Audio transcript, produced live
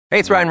Hey,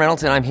 it's Ryan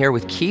Reynolds, and I'm here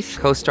with Keith,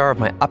 co-star of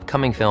my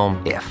upcoming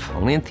film, If,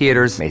 only in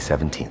theaters May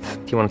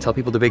 17th. Do you want to tell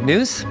people the big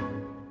news?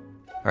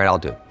 All right, I'll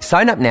do it.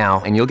 Sign up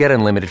now and you'll get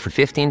unlimited for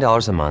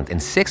 $15 a month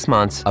and 6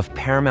 months of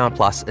Paramount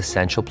Plus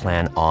Essential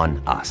Plan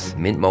on us.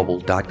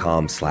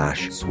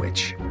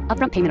 MintMobile.com/switch.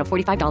 Upfront payment of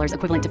 $45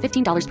 equivalent to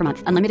 $15 per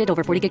month. Unlimited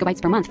over 40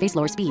 gigabytes per month. Face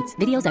lower speeds.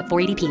 Videos at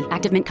 480p.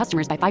 Active Mint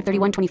customers by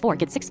 531.24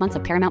 get 6 months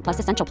of Paramount Plus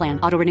Essential Plan.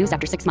 Auto renews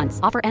after 6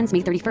 months. Offer ends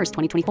May 31st,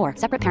 2024.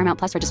 Separate Paramount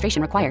Plus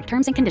registration required.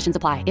 Terms and conditions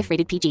apply if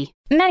rated PG.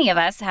 Many of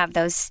us have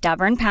those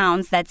stubborn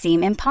pounds that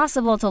seem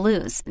impossible to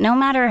lose, no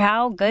matter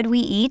how good we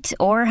eat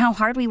or how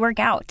hard we work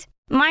out.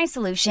 My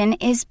solution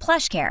is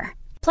PlushCare.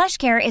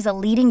 PlushCare is a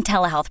leading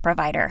telehealth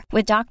provider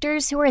with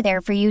doctors who are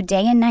there for you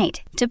day and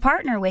night to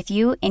partner with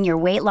you in your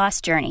weight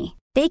loss journey.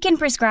 They can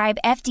prescribe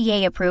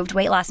FDA-approved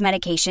weight loss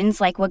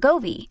medications like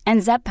Wegovy and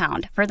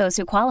Zepbound for those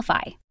who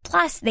qualify.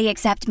 Plus, they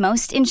accept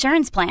most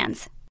insurance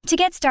plans. To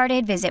get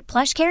started, visit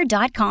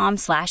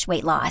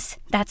plushcare.com/weightloss.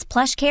 That's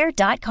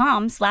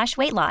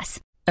plushcare.com/weightloss.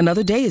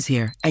 Another day is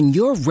here, and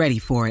you're ready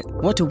for it.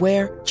 What to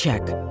wear?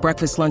 Check.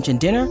 Breakfast, lunch, and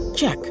dinner?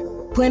 Check.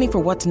 Planning for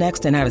what's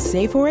next and how to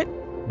save for it?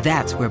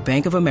 That's where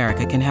Bank of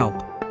America can help.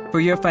 For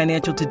your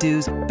financial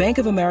to-dos, Bank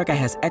of America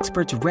has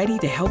experts ready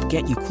to help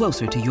get you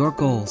closer to your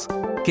goals.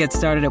 Get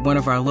started at one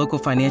of our local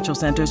financial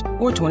centers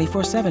or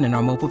 24/7 in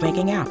our mobile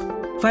banking app.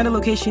 Find a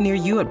location near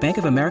you at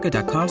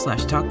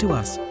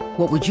bankofamerica.com/talktous.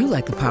 What would you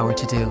like the power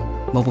to do?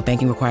 Mobile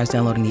banking requires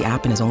downloading the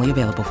app and is only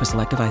available for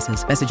select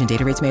devices. Message and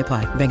data rates may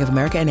apply. Bank of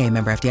America N.A.,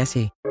 member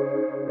FDIC.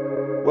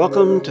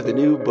 Welcome to the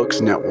New Books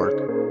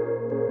Network.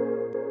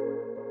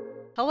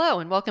 Hello,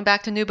 and welcome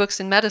back to New Books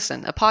in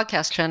Medicine, a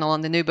podcast channel on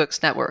the New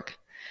Books Network.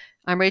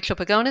 I'm Rachel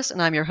Pagonis,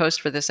 and I'm your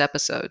host for this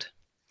episode.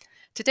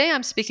 Today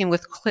I'm speaking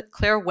with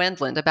Claire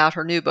Wendland about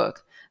her new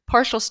book,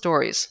 Partial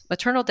Stories,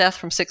 Maternal Death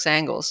from Six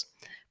Angles,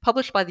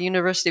 published by the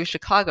University of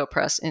Chicago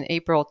Press in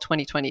April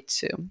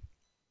 2022.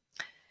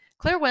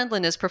 Claire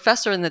Wendland is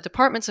professor in the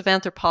Departments of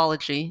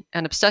Anthropology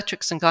and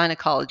Obstetrics and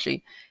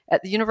Gynecology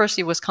at the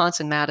University of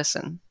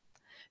Wisconsin-Madison.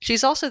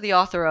 She's also the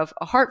author of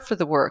A Heart for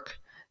the Work,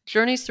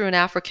 Journeys Through an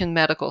African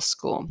Medical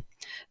School,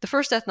 the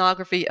first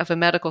ethnography of a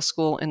medical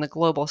school in the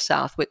Global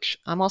South, which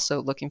I'm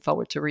also looking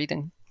forward to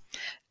reading.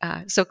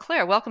 So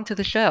Claire, welcome to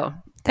the show.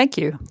 Thank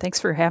you.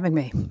 Thanks for having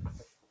me.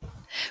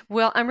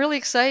 Well, I'm really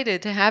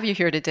excited to have you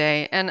here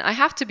today. And I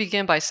have to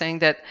begin by saying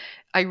that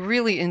I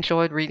really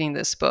enjoyed reading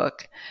this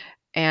book.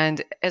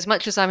 And as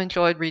much as I've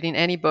enjoyed reading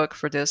any book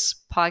for this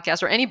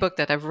podcast or any book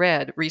that I've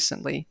read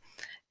recently,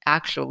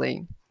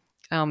 actually,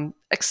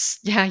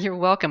 yeah, you're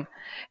welcome.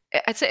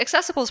 I'd say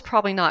accessible is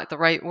probably not the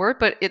right word,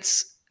 but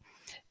it's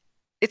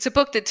a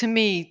book that to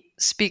me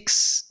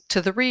speaks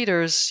to the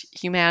reader's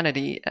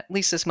humanity at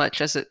least as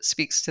much as it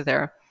speaks to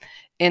their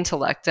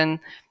intellect.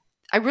 And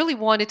I really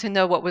wanted to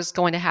know what was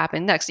going to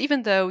happen next,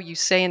 even though you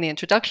say in the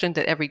introduction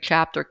that every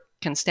chapter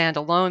can stand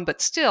alone,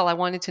 but still I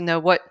wanted to know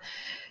what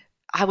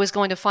I was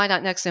going to find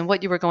out next and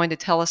what you were going to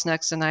tell us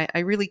next. And I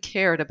really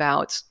cared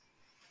about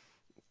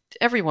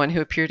everyone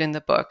who appeared in the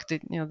book,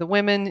 the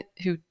women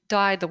who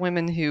died, the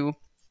women who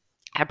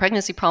had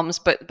pregnancy problems,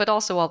 but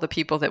also all the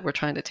people that were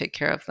trying to take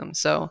care of them.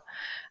 So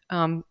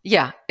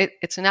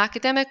it's an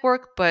academic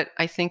work, but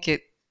I think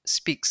it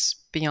speaks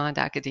beyond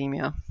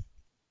academia.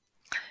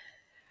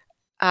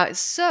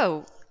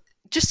 So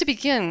just to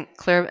begin,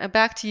 Claire,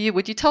 back to you.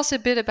 Would you tell us a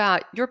bit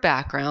about your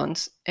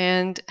background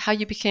and how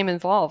you became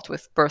involved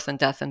with birth and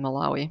death in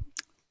Malawi?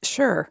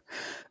 Sure.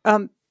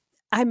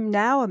 I'm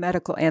now a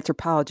medical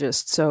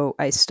anthropologist, so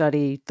I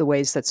study the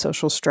ways that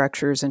social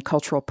structures and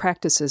cultural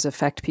practices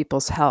affect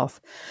people's health.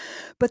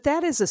 But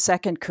that is a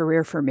second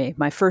career for me.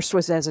 My first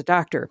was as a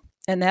doctor,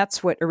 and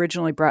that's what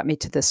originally brought me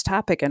to this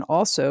topic and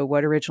also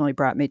what originally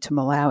brought me to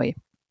Malawi.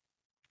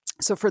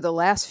 So for the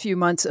last few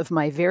months of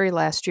my very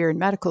last year in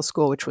medical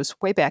school, which was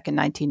way back in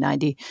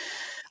 1990,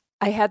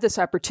 I had this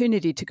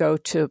opportunity to go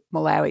to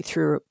Malawi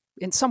through,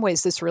 in some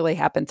ways, this really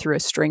happened through a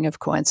string of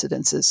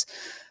coincidences.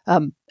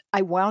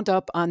 I wound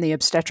up on the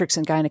obstetrics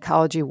and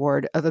gynecology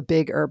ward of a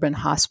big urban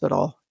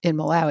hospital in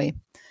Malawi.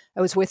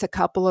 I was with a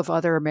couple of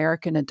other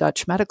American and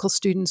Dutch medical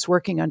students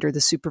working under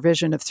the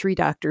supervision of 3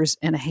 doctors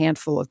and a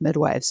handful of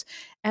midwives.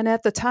 And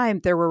at the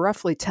time, there were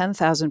roughly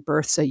 10,000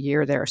 births a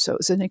year there, so it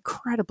was an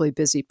incredibly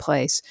busy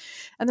place.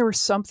 And there were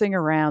something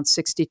around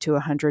 60 to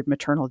 100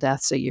 maternal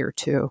deaths a year,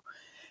 too.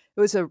 It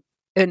was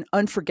an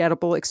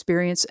unforgettable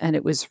experience, and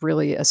it was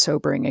really a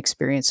sobering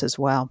experience as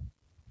well.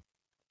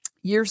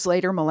 Years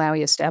later,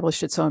 Malawi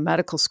established its own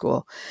medical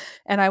school,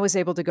 and I was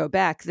able to go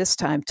back this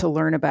time to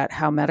learn about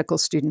how medical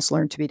students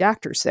learn to be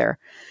doctors there.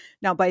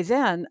 Now, by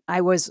then,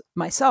 I was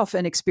myself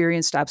an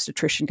experienced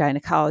obstetrician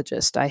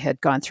gynecologist. I had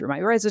gone through my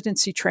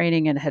residency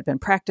training and had been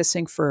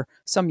practicing for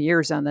some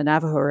years on the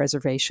Navajo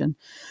reservation.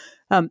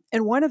 And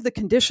one of the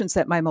conditions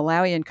that my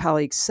Malawian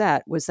colleagues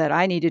set was that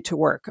I needed to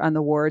work on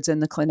the wards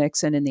and the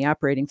clinics and in the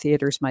operating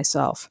theaters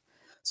myself.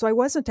 So I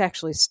wasn't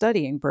actually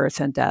studying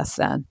birth and death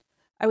then.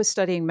 I was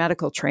studying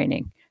medical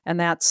training, and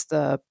that's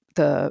the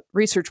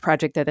research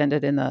project that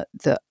ended in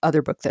the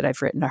other book that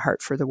I've written, A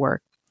Heart for the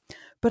Work.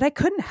 but I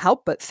couldn't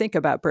help but think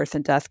about birth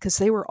and death because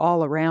they were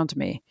all around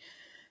me.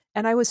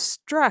 And I was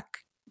struck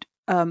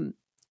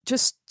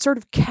just sort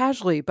of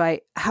casually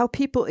by how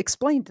people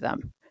explained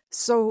them.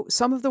 So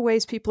some of the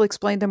ways people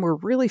explained them were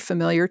really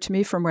familiar to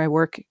me from my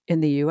work in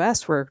the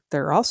US, where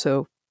there's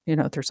also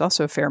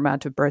a fair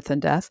amount of birth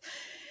and death.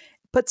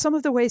 But some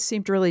of the ways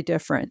seemed really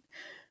different.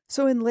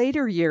 So in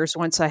later years,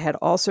 once I had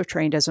also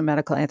trained as a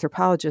medical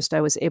anthropologist,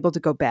 I was able to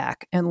go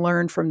back and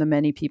learn from the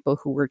many people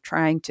who were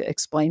trying to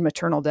explain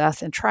maternal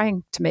death and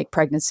trying to make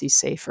pregnancy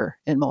safer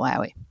in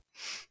Malawi.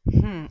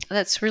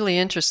 That's really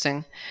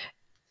interesting.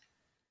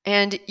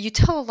 And you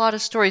tell a lot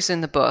of stories in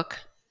the book.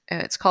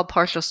 It's called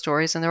Partial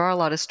Stories, and there are a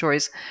lot of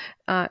stories.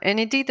 And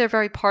indeed, they're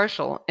very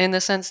partial in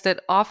the sense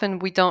that often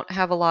we don't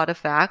have a lot of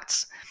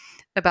facts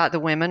about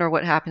the women or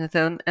what happened to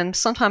them. And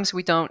sometimes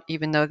we don't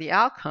even know the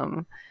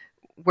outcome.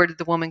 Where did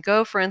the woman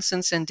go, for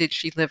instance, and did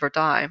she live or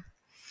die?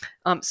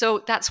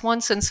 So that's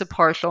one sense of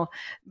partial.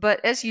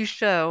 But as you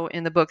show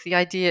in the book, the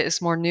idea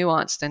is more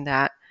nuanced than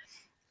that.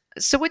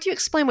 So would you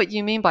explain what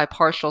you mean by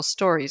partial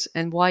stories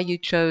and why you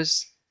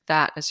chose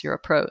that as your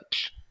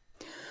approach?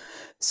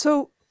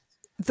 So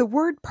the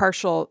word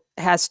partial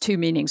has two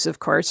meanings, of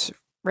course,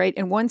 right?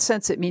 In one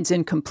sense, it means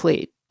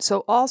incomplete.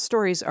 So all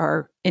stories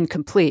are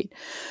incomplete.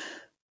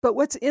 But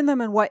what's in them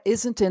and what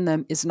isn't in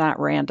them is not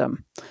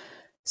random.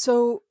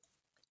 So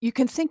you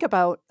can think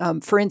about,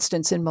 for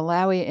instance, in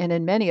Malawi and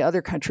in many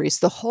other countries,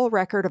 the whole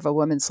record of a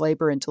woman's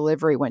labor and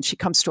delivery when she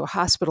comes to a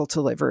hospital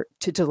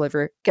to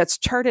deliver gets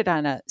charted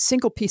on a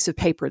single piece of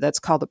paper that's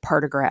called a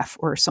partograph,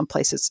 or some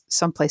places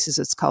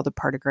it's called a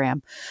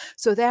partogram.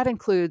 So that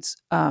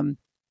includes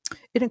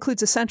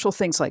essential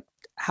things like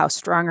how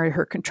strong are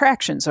her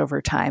contractions over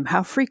time,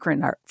 how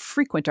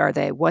frequent are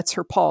they, what's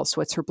her pulse,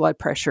 what's her blood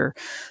pressure,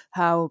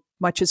 how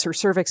much is her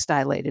cervix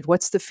dilated,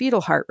 what's the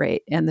fetal heart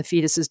rate and the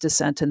fetus's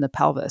descent in the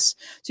pelvis.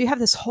 So you have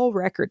this whole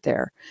record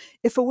there.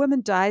 If a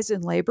woman dies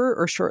in labor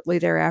or shortly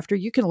thereafter,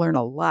 you can learn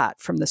a lot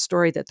from the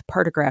story that the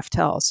partograph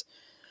tells.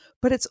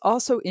 But it's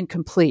also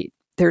incomplete.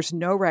 There's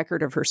no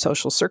record of her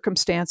social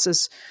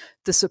circumstances,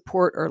 the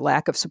support or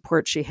lack of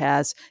support she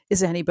has.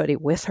 Is anybody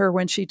with her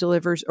when she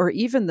delivers, or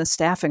even the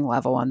staffing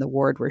level on the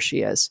ward where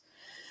she is?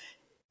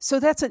 So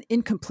that's an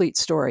incomplete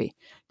story.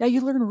 Now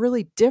you learn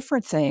really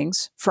different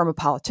things from a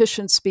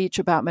politician's speech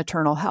about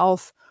maternal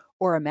health,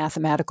 or a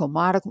mathematical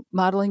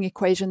modeling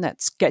equation that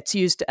gets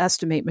used to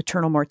estimate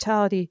maternal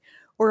mortality,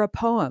 or a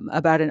poem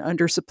about an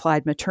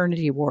undersupplied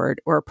maternity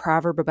ward, or a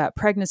proverb about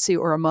pregnancy,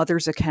 or a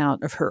mother's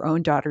account of her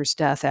own daughter's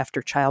death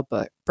after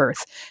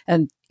childbirth.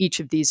 And each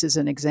of these is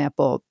an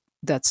example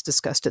that's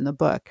discussed in the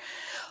book.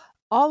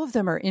 All of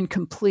them are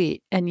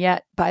incomplete, and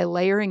yet by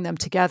layering them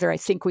together, I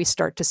think we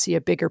start to see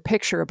a bigger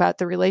picture about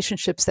the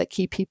relationships that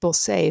keep people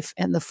safe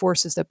and the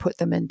forces that put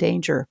them in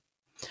danger.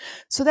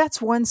 So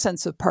that's one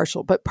sense of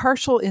partial, but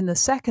partial in the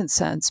second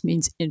sense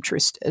means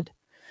interested.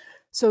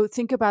 So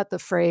think about the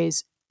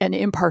phrase, an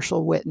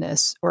impartial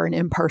witness or an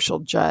impartial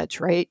judge,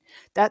 right?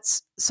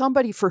 That's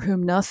somebody for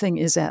whom nothing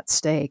is at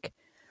stake.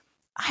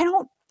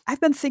 I've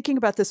been thinking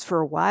about this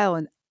for a while,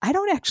 and I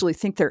don't actually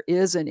think there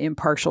is an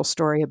impartial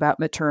story about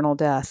maternal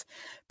death.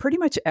 Pretty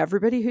much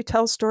everybody who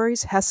tells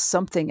stories has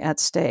something at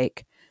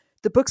stake.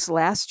 The book's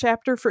last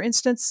chapter, for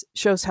instance,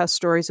 shows how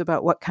stories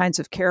about what kinds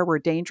of care were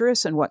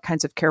dangerous and what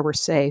kinds of care were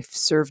safe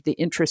served the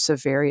interests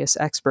of various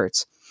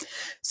experts.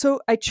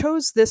 So I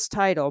chose this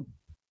title,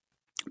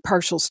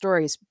 Partial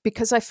Stories,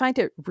 because I find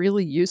it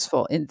really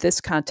useful in this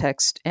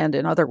context and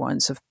in other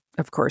ones,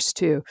 of course,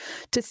 too,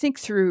 to think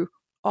through.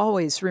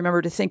 Always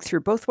remember to think through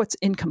both what's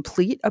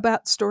incomplete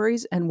about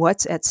stories and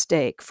what's at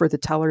stake for the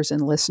tellers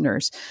and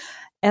listeners.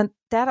 And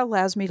that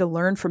allows me to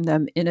learn from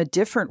them in a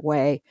different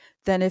way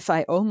than if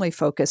I only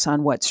focus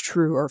on what's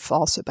true or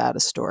false about a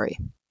story.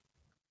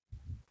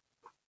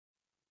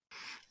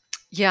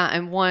 Yeah,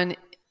 and one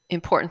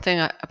important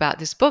thing about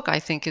this book, I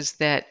think, is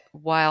that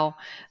while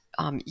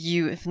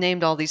you have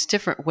named all these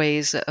different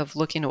ways of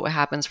looking at what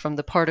happens, from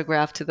the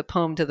partograph to the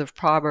poem to the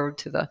proverb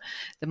to the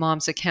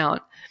mom's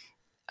account,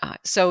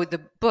 so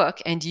the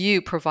book and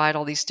you provide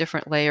all these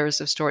different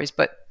layers of stories,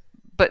 but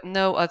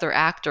no other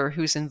actor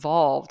who's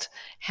involved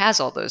has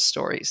all those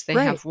stories. They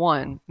have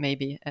one,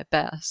 maybe at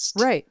best.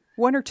 Right.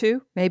 One or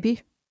two,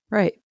 maybe.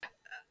 Right.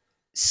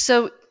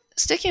 So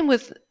sticking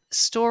with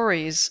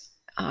stories,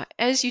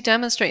 as you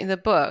demonstrate in the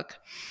book,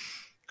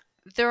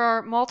 there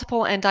are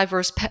multiple and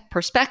diverse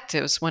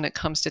perspectives when it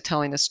comes to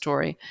telling a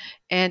story.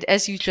 And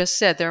as you just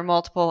said, there are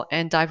multiple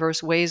and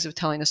diverse ways of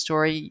telling a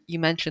story. You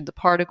mentioned the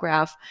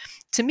partograph.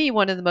 To me,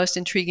 one of the most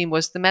intriguing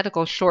was the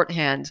medical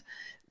shorthand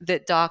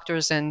that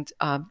doctors in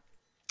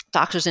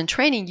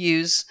training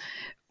use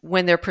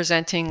when they're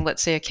presenting,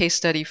 let's say, a case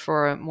study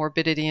for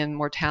morbidity and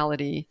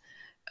mortality,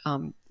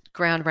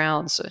 ground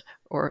rounds,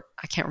 or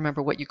I can't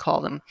remember what you call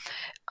them.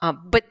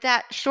 But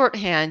that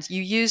shorthand,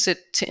 you use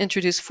it to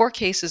introduce 4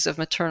 cases of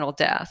maternal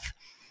death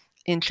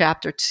in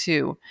Chapter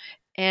 2.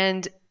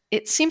 And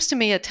it seems to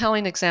me a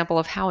telling example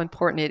of how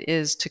important it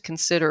is to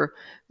consider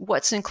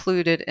what's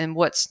included and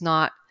what's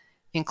not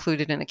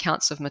included in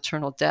accounts of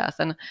maternal death.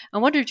 And I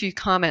wonder if you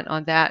comment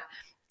on that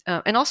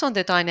and also on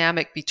the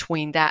dynamic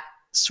between that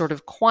sort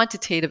of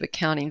quantitative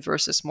accounting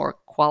versus more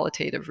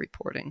qualitative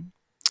reporting.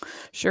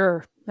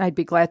 Sure, I'd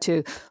be glad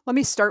to. Let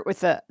me start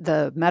with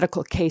the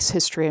medical case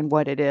history and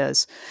what it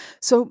is.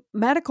 So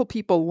medical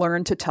people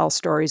learn to tell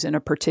stories in a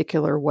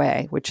particular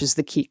way, which is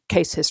the key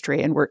case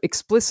history, and we're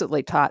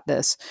explicitly taught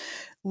this.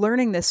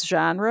 Learning this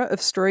genre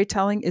of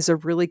storytelling is a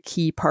really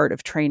key part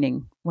of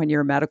training when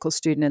you're a medical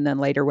student and then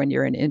later when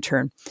you're an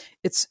intern.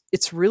 It's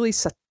really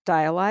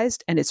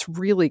stylized and it's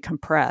really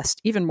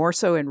compressed, even more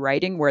so in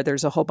writing where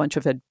there's a whole bunch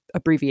of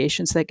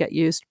abbreviations that get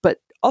used, but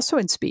also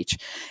in speech.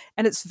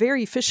 And it's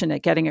very efficient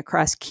at getting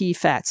across key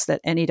facts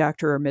that any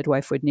doctor or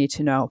midwife would need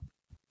to know.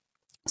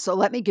 So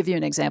let me give you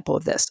an example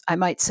of this. I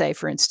might say,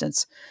 for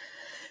instance,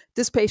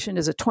 this patient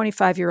is a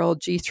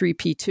 25-year-old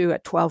G3P2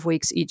 at 12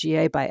 weeks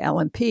EGA by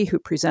LMP who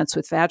presents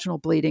with vaginal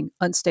bleeding,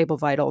 unstable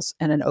vitals,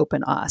 and an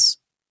open os.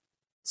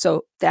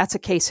 So that's a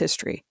case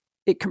history.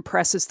 It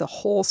compresses the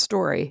whole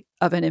story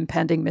of an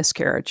impending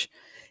miscarriage.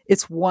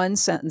 It's one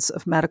sentence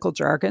of medical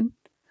jargon,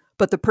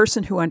 but the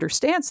person who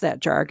understands that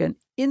jargon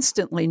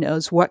instantly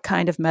knows what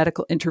kind of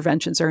medical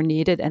interventions are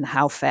needed and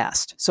how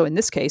fast. So in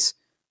this case,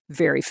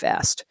 very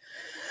fast.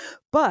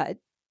 But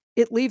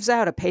it leaves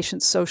out a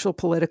patient's social,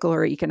 political,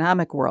 or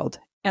economic world.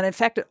 And in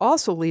fact, it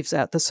also leaves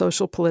out the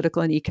social,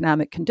 political, and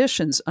economic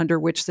conditions under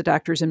which the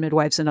doctors and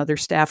midwives and other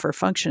staff are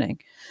functioning.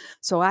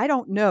 So I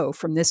don't know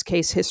from this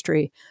case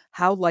history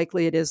how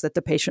likely it is that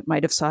the patient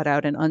might have sought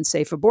out an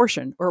unsafe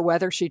abortion, or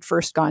whether she'd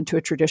first gone to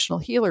a traditional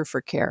healer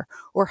for care,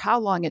 or how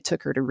long it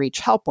took her to reach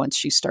help once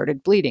she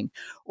started bleeding,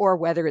 or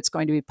whether it's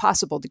going to be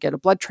possible to get a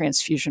blood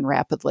transfusion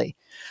rapidly.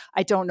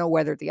 I don't know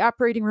whether the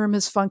operating room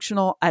is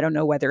functional. I don't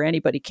know whether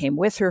anybody came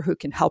with her who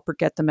can help her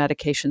get the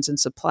medications and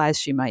supplies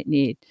she might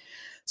need.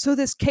 So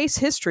this case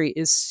history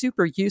is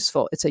super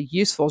useful. It's a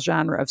useful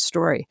genre of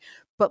story.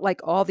 But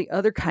like all the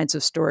other kinds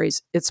of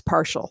stories, it's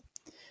partial.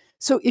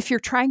 So if you're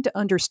trying to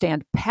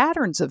understand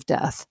patterns of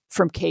death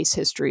from case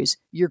histories,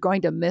 you're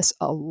going to miss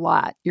a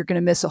lot. You're going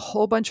to miss a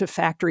whole bunch of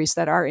factors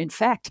that are in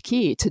fact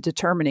key to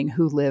determining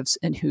who lives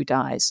and who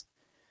dies.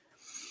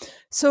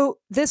 So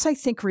this, I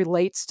think,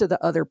 relates to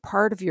the other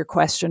part of your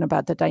question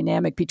about the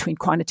dynamic between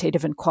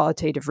quantitative and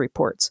qualitative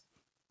reports.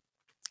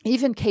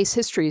 Even case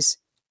histories,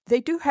 they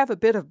do have a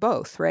bit of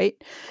both,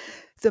 right?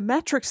 The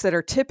metrics that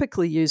are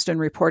typically used in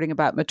reporting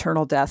about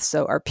maternal deaths,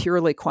 so, are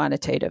purely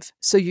quantitative.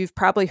 So you've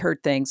probably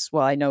heard things,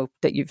 well, I know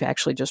that you've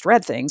actually just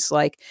read things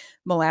like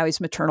Malawi's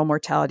maternal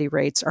mortality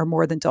rates are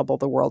more than double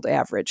the world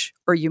average.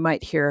 Or you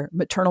might hear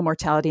maternal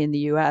mortality in the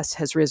U.S.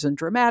 has risen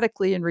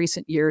dramatically in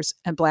recent years,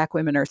 and Black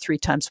women are 3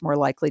 times more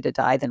likely to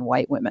die than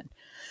white women.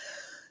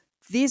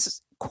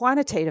 These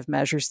quantitative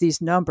measures,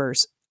 these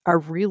numbers, are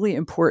really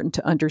important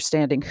to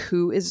understanding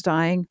who is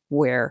dying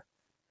where.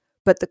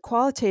 But the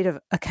qualitative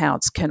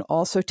accounts can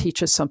also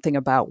teach us something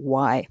about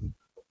why.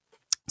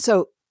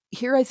 So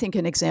here I think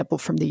an example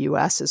from the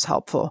US is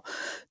helpful.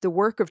 The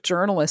work of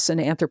journalists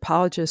and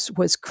anthropologists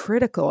was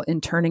critical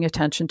in turning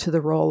attention to the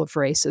role of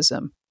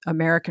racism,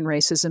 American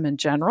racism in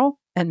general,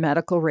 and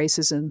medical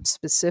racism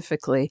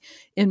specifically,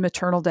 in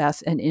maternal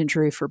death and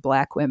injury for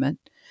Black women.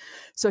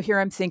 So here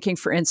I'm thinking,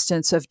 for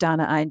instance, of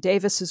Donna Ian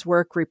Davis's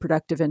work,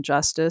 Reproductive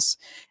Injustice,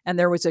 and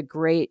there was a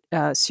great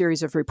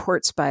series of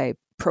reports by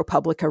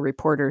ProPublica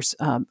reporters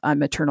on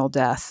maternal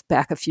death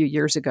back a few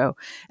years ago.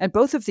 And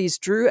both of these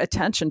drew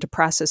attention to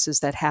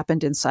processes that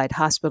happened inside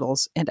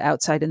hospitals and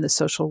outside in the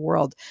social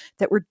world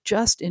that were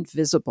just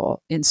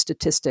invisible in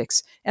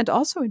statistics and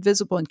also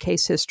invisible in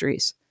case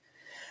histories.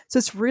 So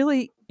it's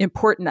really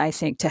important, I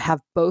think, to have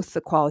both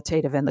the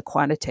qualitative and the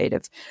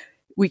quantitative.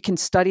 We can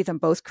study them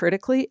both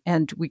critically,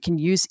 and we can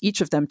use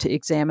each of them to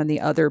examine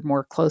the other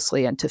more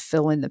closely and to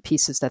fill in the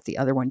pieces that the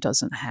other one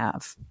doesn't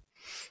have.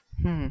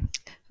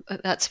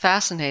 That's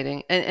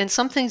fascinating. And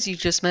some things you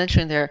just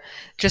mentioned there,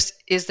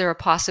 just is there a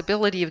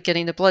possibility of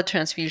getting a blood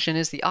transfusion?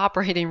 Is the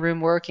operating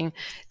room working?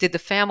 Did the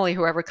family,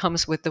 whoever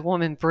comes with the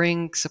woman,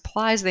 bring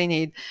supplies they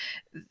need?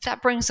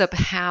 That brings up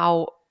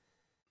how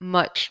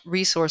much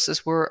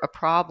resources were a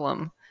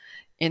problem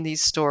in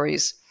these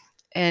stories.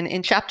 And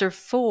in chapter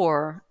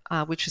 4,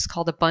 which is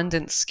called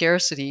Abundant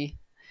Scarcity,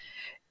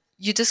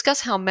 you discuss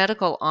how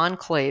medical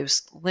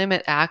enclaves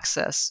limit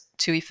access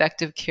to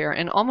effective care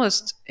in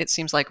almost, it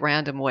seems like,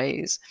 random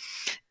ways.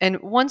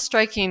 And one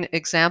striking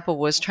example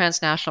was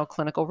transnational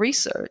clinical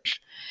research.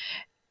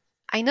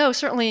 I know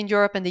certainly in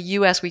Europe and the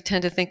US, we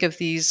tend to think of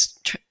these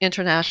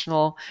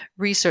international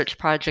research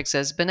projects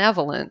as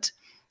benevolent,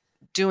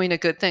 doing a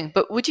good thing.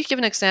 But would you give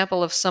an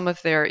example of some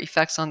of their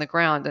effects on the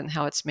ground and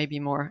how it's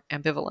maybe more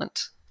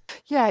ambivalent?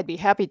 Yeah, I'd be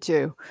happy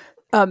to.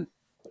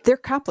 They're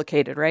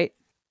complicated, right?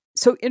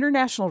 So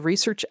international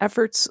research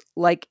efforts,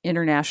 like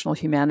international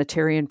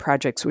humanitarian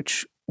projects,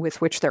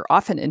 with which they're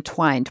often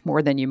entwined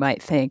more than you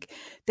might think,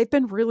 they've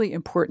been really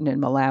important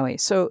in Malawi.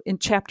 So in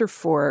chapter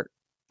 4,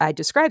 I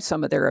described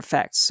some of their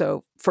effects.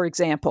 So, for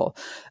example,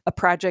 a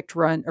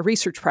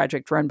research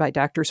project run by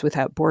Doctors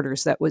Without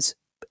Borders that was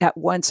at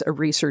once a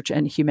research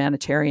and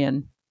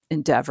humanitarian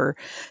endeavor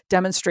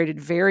demonstrated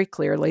very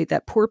clearly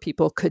that poor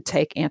people could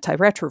take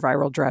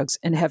antiretroviral drugs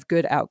and have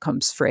good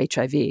outcomes for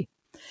HIV.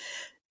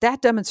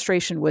 That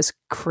demonstration was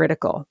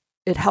critical.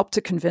 It helped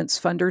to convince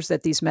funders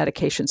that these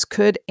medications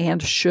could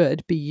and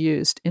should be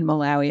used in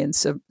Malawi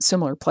and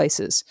similar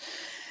places.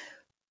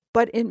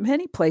 But in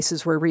many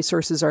places where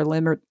resources are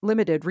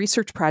limited,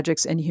 research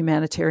projects and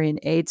humanitarian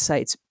aid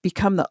sites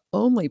become the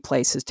only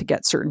places to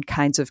get certain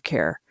kinds of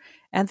care.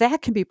 And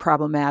that can be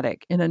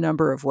problematic in a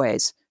number of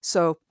ways.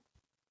 So,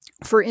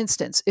 for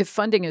instance, if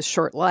funding is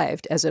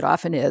short-lived, as it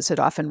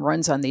often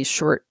runs on these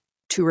short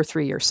 2 or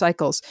 3 year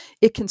cycles,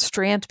 it can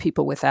strand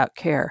people without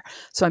care.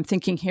 So I'm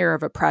thinking here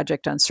of a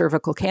project on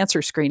cervical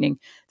cancer screening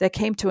that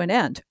came to an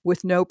end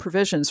with no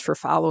provisions for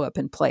follow-up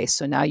in place.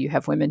 So now you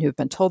have women who've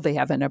been told they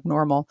have an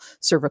abnormal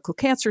cervical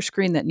cancer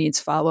screen that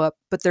needs follow-up,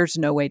 but there's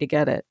no way to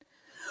get it.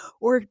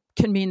 Or it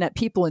can mean that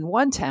people in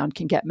one town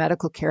can get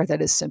medical care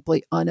that is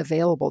simply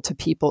unavailable to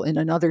people in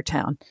another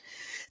town.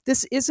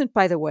 This isn't,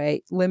 by the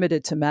way,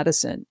 limited to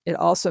medicine. It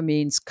also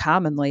means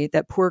commonly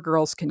that poor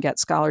girls can get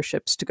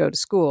scholarships to go to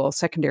school,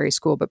 secondary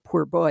school, but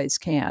poor boys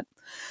can't.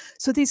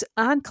 So these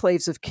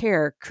enclaves of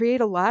care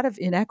create a lot of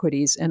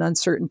inequities and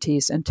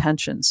uncertainties and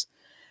tensions.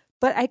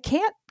 But I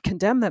can't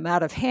condemn them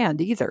out of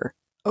hand either.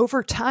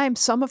 Over time,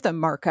 some of them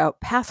mark out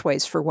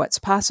pathways for what's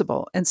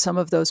possible, and some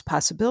of those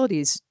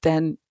possibilities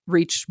then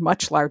reach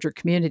much larger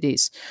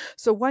communities.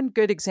 So one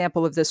good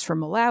example of this from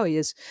Malawi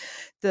is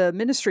the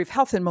Ministry of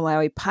Health in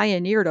Malawi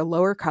pioneered a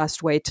lower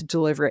cost way to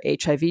deliver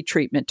HIV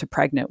treatment to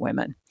pregnant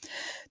women.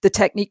 The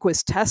technique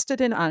was tested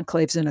in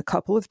enclaves in a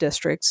couple of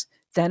districts.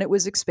 Then it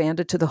was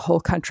expanded to the whole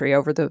country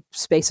over the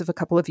space of a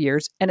couple of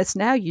years, and it's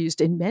now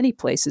used in many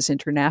places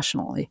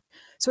internationally.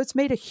 So it's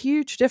made a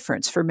huge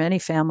difference for many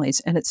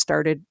families, and it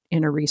started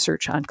in a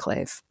research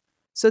enclave.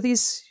 So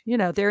these,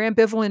 they're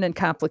ambivalent and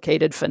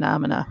complicated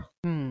phenomena.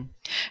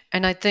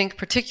 And I think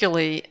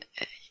particularly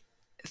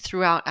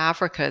throughout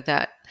Africa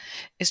that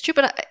is true,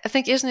 but I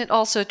think isn't it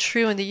also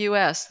true in the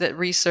U.S. that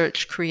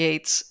research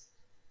creates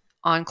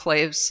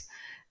enclaves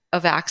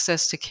of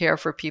access to care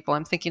for people?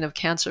 I'm thinking of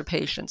cancer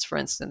patients, for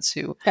instance,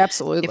 who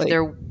absolutely,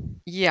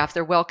 if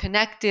they're well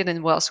connected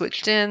and well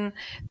switched in,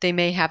 they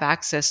may have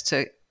access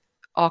to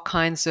all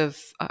kinds of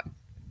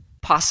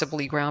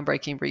possibly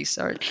groundbreaking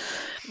research.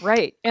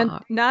 Right. And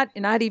not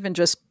even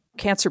just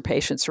cancer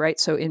patients, right?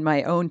 So in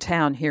my own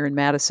town here in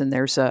Madison,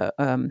 there's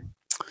I'm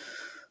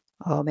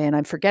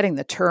forgetting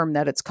the term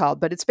that it's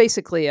called, but it's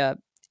basically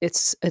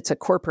it's a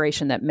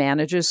corporation that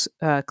manages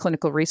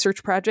clinical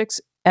research projects.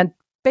 And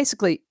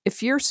basically,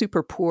 if you're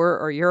super poor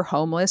or you're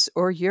homeless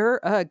or you're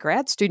a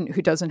grad student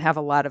who doesn't have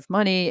a lot of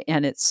money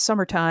and it's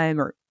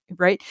summertime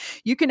right,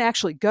 you can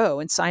actually go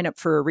and sign up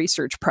for a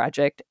research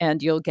project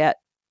and you'll get,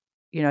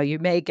 you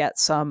may get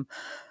some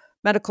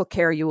medical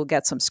care, you will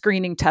get some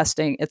screening,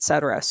 testing, et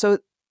cetera. So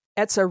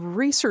it's a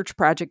research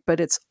project, but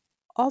it's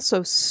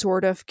also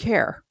sort of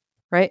care,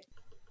 right?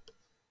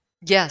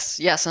 Yes.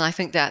 And I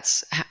think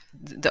that's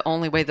the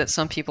only way that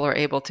some people are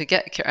able to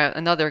get care.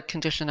 Another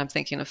condition I'm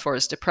thinking of for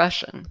is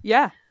depression.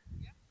 Yeah.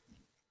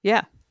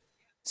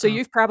 So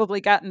you've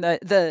probably gotten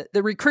the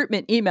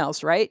recruitment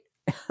emails, right?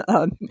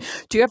 Do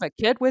you have a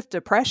kid with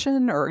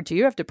depression, or do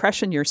you have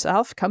depression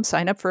yourself? Come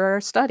sign up for our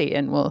study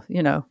and we'll,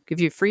 give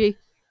you free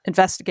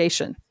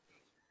investigation.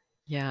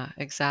 Yeah,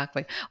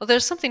 exactly. Well,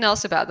 there's something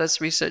else about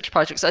those research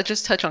projects I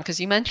just touch on, because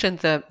you mentioned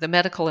the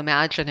medical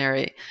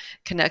imaginary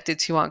connected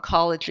to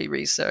oncology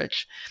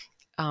research.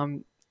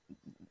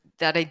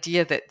 That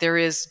idea that there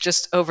is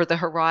just over the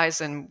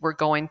horizon, we're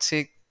going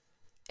to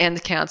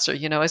end cancer,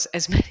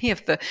 as many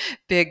of the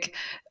big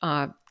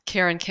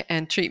care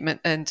and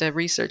treatment and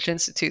research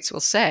institutes will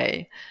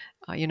say,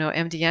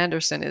 MD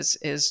Anderson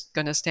is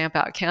going to stamp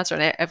out cancer.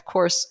 And of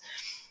course,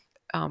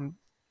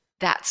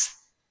 that's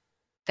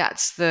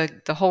the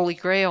holy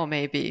grail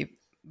maybe.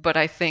 But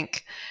I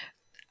think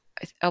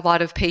a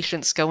lot of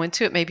patients go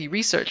into it, maybe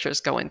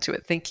researchers go into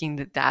it thinking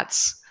that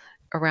that's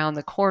around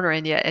the corner.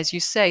 And yet, as you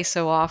say,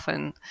 so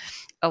often,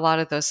 a lot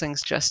of those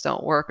things just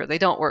don't work, or they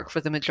don't work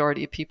for the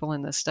majority of people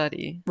in the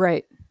study.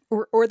 Right.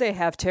 Or they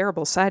have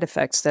terrible side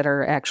effects that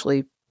are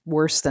actually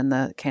worse than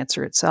the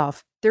cancer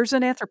itself. There's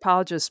an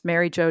anthropologist,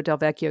 Mary Jo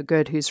Delvecchio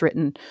Good, who's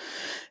written,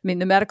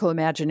 the medical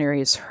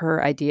imaginary is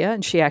her idea,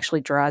 and she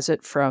actually draws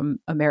it from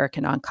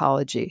American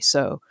oncology.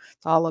 So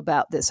it's all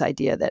about this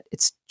idea that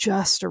it's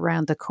just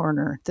around the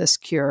corner, this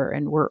cure,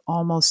 and we're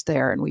almost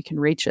there and we can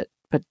reach it,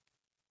 but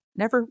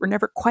we're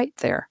never quite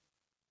there.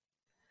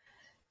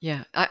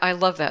 Yeah, I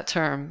love that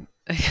term.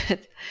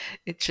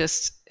 It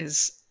just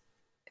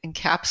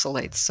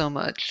encapsulates so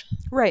much.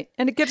 Right.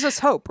 And it gives us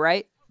hope,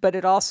 right? But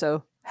it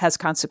also has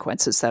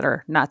consequences that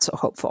are not so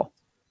hopeful.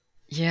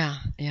 Yeah.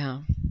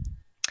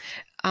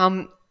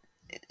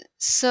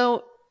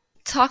 So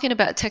talking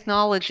about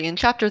technology, in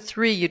chapter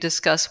 3, you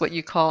discuss what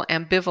you call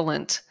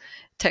ambivalent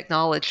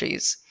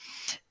technologies.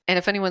 And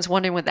if anyone's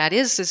wondering what that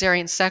is,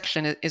 cesarean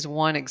section is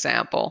one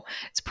example.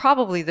 It's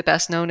probably the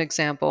best known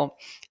example.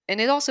 And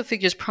it also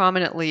figures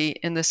prominently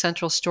in the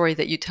central story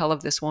that you tell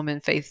of this woman,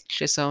 Faith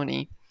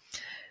Chisoni.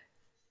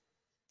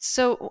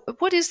 So,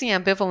 what is the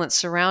ambivalence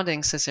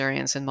surrounding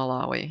cesareans in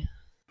Malawi?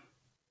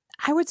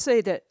 I would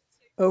say that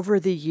over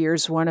the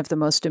years, one of the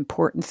most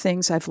important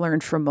things I've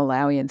learned from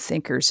Malawian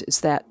thinkers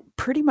is that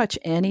pretty much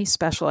any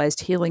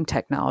specialized healing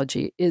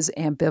technology is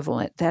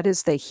ambivalent. That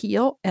is, they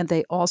heal and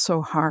they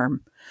also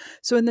harm.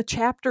 So in the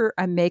chapter,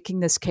 I'm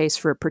making this case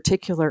for a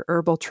particular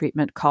herbal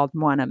treatment called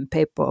Mwana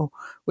Mpepo,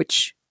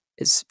 which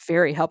is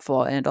very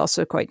helpful and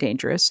also quite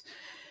dangerous,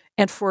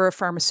 and for a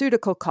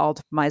pharmaceutical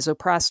called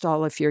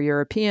misoprostol if you're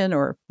European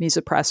or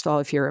misoprostol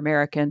if you're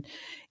American,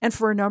 and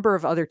for a number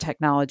of other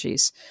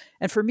technologies.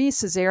 And for me,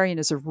 cesarean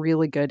is a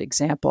really good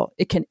example.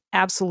 It can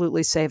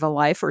absolutely save a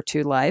life or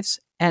two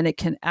lives, and it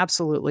can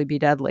absolutely be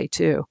deadly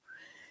too.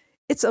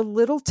 It's a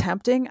little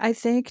tempting, I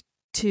think,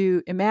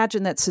 to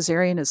imagine that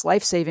cesarean is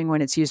life-saving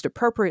when it's used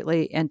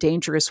appropriately and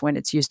dangerous when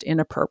it's used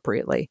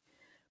inappropriately.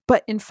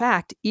 But in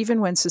fact,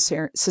 even when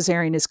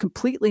cesarean is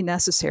completely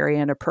necessary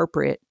and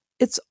appropriate,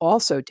 it's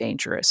also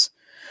dangerous.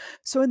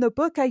 So in the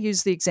book, I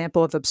use the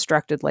example of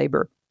obstructed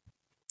labor.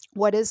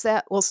 What is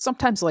that? Well,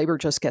 sometimes labor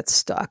just gets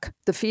stuck.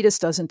 The fetus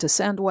doesn't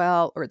descend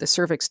well, or the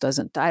cervix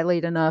doesn't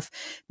dilate enough.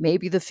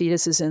 Maybe the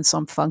fetus is in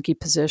some funky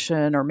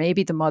position, or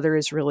maybe the mother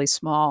is really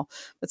small.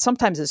 But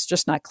sometimes it's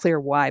just not clear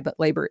why, but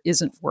labor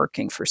isn't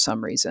working for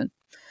some reason.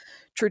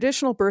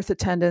 Traditional birth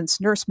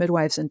attendants, nurse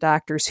midwives, and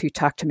doctors who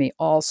talked to me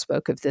all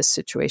spoke of this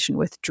situation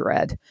with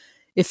dread.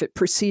 If it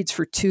proceeds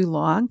for too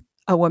long,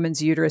 a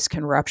woman's uterus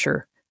can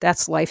rupture.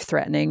 That's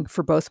life-threatening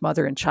for both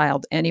mother and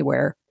child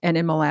anywhere, and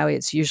in Malawi,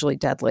 it's usually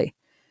deadly.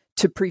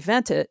 To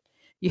prevent it,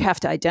 you have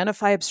to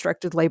identify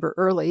obstructed labor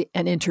early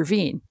and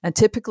intervene, and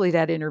typically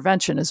that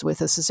intervention is with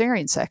a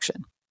cesarean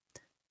section.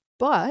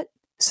 But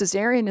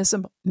cesarean is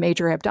a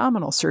major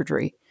abdominal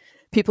surgery.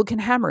 People can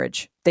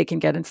hemorrhage, they can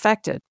get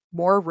infected.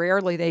 More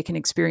rarely, they can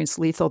experience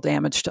lethal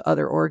damage to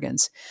other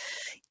organs.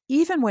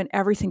 Even when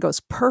everything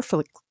goes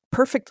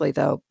perfectly,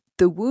 though,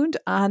 the wound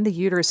on the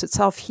uterus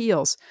itself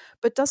heals,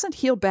 but doesn't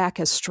heal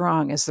back as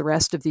strong as the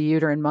rest of the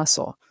uterine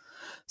muscle.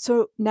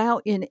 So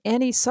now in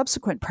any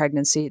subsequent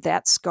pregnancy,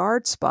 that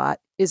scarred spot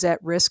is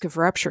at risk of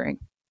rupturing,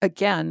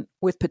 again,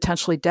 with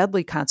potentially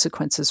deadly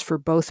consequences for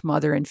both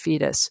mother and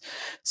fetus.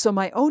 So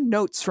my own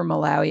notes from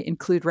Malawi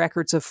include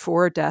records of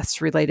 4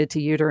 deaths related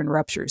to uterine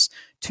ruptures.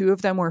 2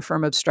 of them were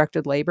from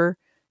obstructed labor,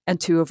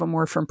 and 2 of them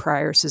were from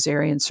prior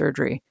cesarean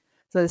surgery.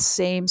 The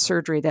same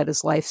surgery that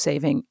is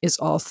life-saving is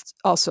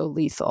also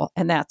lethal,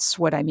 and that's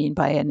what I mean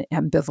by an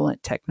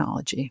ambivalent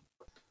technology.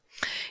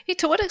 Hey,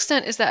 to what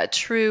extent is that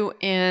true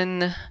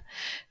in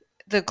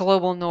the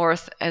global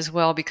north as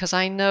well? Because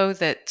I know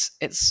that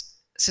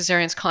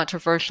cesarean's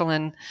controversial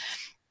in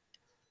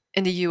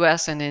the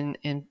U.S. and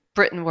in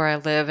Britain where I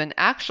live. And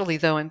actually,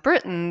 though, in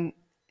Britain,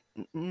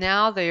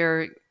 now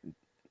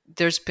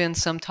there's been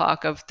some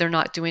talk of they're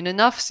not doing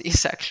enough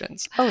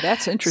C-sections. Oh,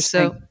 that's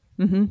interesting. So,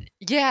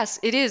 yes,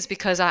 it is,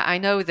 because I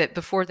know that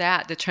before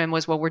that, the trend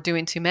was, well, we're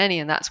doing too many,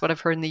 and that's what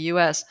I've heard in the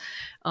U.S.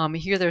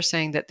 Here they're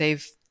saying that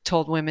they've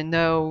told women,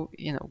 no,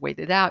 wait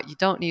it out, you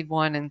don't need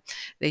one, and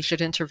they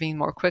should intervene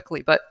more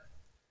quickly. But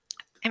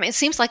I mean, it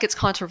seems like it's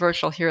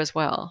controversial here as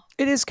well.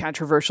 It is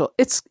controversial.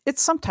 It's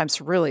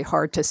sometimes really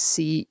hard to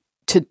see,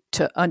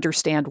 to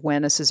understand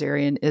when a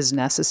cesarean is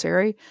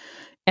necessary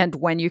and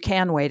when you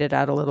can wait it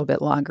out a little bit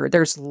longer.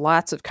 There's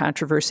lots of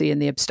controversy in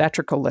the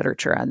obstetrical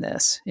literature on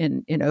this,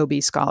 in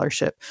OB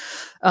scholarship.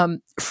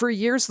 For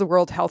years, the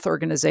World Health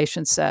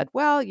Organization said,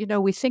 well,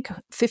 we think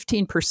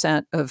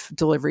 15% of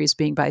deliveries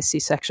being by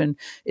C-section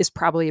is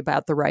probably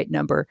about the right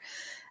number.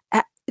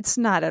 It's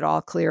not at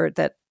all clear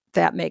that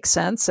that makes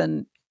sense.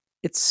 And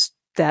it's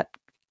that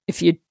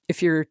if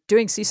you're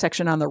doing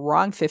C-section on the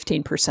wrong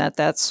 15%,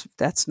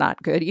 that's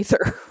not good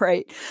either,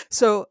 right?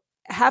 So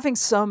having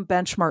some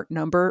benchmark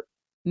number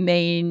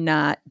may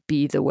not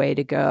be the way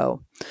to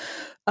go.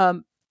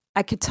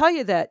 I could tell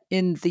you that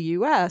in the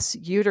U.S.,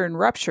 uterine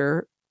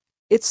rupture,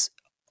 it's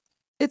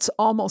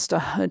almost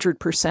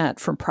 100%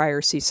 from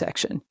prior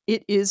C-section.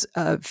 It is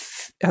a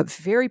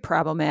very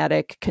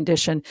problematic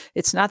condition.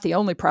 It's not the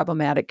only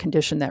problematic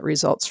condition that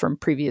results from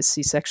previous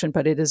C-section,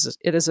 but it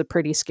is a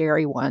pretty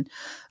scary one.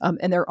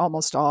 And they're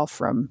almost all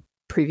from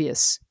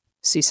previous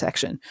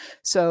C-section.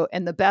 So,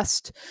 and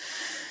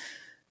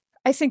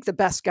I think the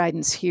best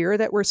guidance here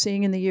that we're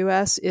seeing in the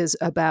U.S. is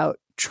about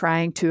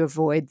trying to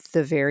avoid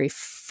the very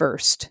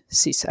first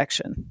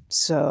C-section.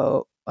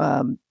 So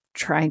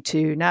trying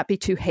to not be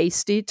too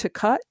hasty to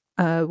cut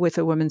with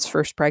a woman's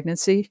first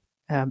pregnancy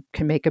can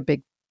make a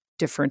big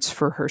difference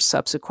for her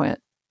subsequent,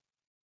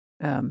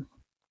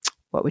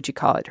 what would you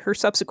call it? Her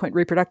subsequent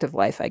reproductive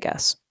life, I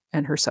guess,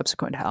 and her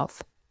subsequent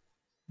health.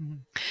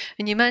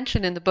 And you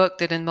mentioned in the book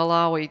that in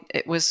Malawi,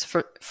 it was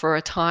for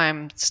a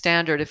time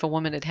standard if a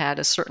woman had had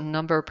a certain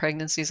number of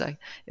pregnancies,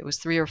 it was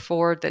 3 or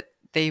 4, that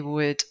they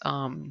would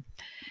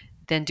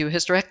then do a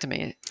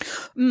hysterectomy.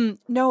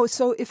 No,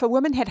 so if a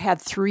woman had had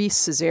 3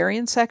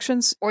 cesarean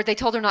sections... Or they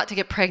told her not to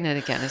get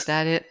pregnant again, is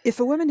that it? If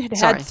a woman had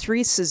had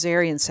 3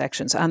 cesarean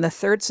sections, on the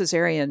 3rd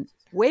cesarean,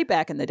 way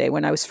back in the day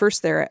when I was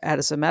first there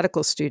as a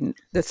medical student,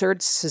 the 3rd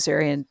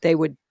cesarean, they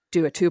would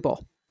do a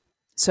tubal.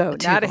 So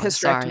not a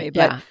hysterectomy,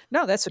 but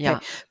no, that's okay. Yeah.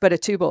 But a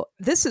tubal.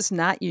 This is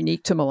not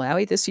unique to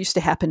Malawi. This used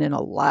to happen in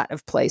a lot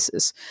of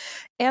places.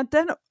 And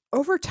then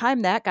over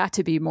time, that got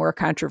to be more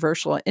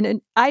controversial.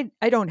 And I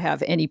don't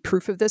have any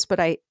proof of this, but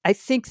I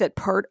think that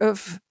part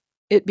of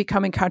it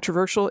becoming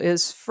controversial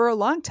is for a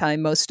long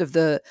time, most of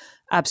the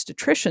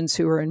obstetricians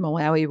who were in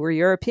Malawi were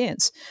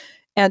Europeans.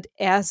 And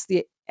as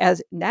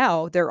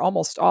now, they're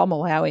almost all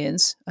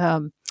Malawians,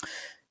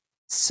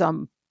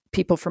 some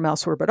people from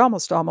elsewhere, but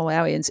almost all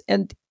Malawians.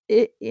 And,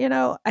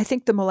 I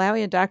think the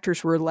Malawian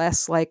doctors were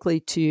less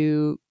likely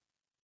to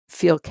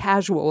feel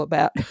casual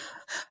about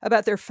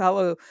their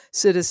fellow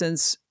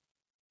citizens'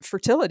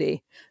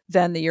 fertility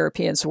than the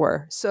Europeans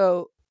were.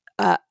 So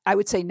I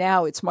would say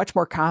now it's much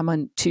more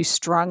common to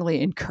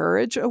strongly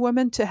encourage a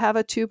woman to have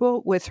a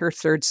tubal with her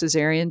third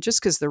cesarean, just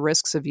because the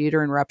risks of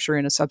uterine rupture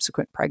in a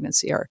subsequent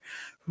pregnancy are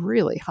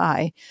really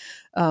high.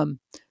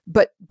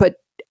 But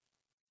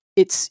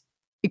it's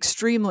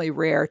extremely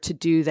rare to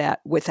do that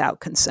without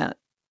consent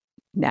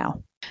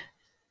now.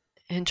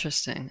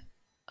 Interesting.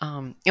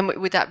 And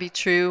would that be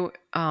true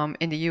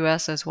in the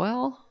U.S. as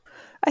well?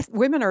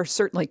 Women are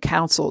certainly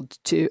counseled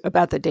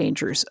about the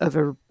dangers of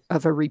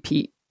a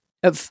repeat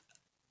of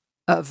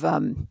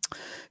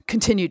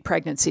continued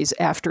pregnancies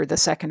after the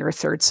second or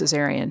third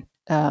cesarean.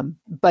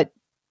 But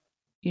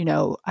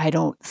I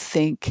don't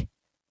think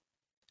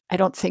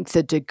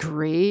the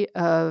degree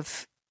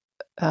of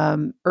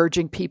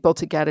urging people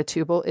to get a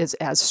tubal is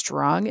as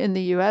strong in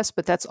the U.S.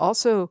 But that's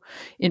also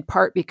in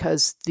part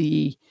because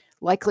the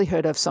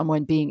likelihood of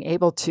someone being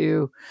able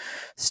to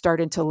start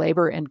into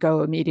labor and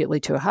go immediately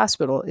to a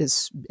hospital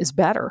is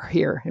better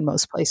here in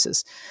most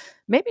places.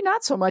 Maybe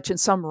not so much in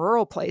some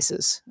rural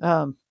places,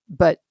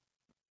 but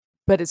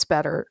it's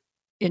better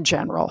in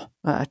general.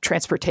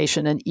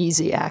 Transportation and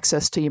easy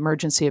access to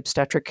emergency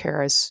obstetric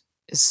care is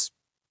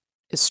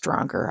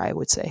stronger, I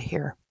would say,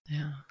 here.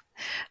 Yeah.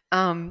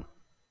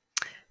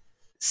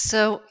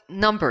 So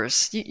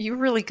numbers, you're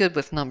really good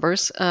with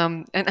numbers.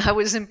 And I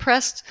was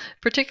impressed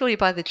particularly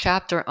by the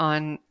chapter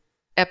on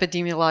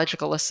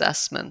epidemiological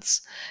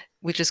assessments,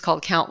 which is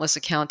called Countless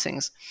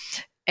Accountings.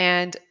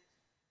 And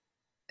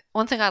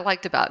one thing I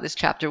liked about this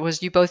chapter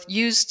was you both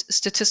used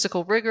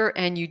statistical rigor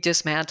and you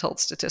dismantled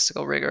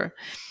statistical rigor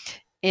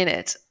in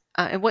it.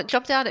 And what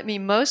jumped out at me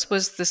most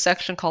was the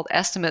section called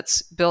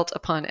Estimates Built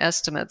Upon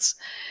Estimates,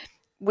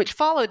 which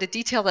followed a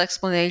detailed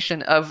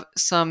explanation of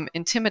some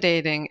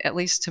intimidating, at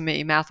least to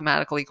me,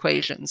 mathematical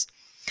equations.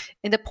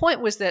 And the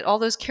point was that all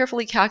those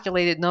carefully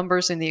calculated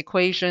numbers in the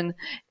equation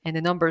and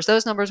the numbers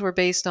those numbers were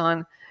based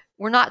on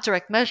were not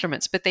direct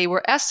measurements, but they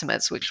were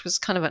estimates, which was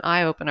kind of an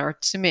eye-opener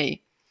to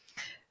me.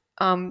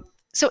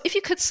 So if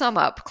you could sum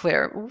up,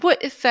 Claire,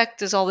 what effect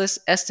does all this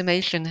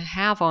estimation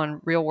have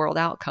on real-world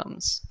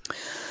outcomes?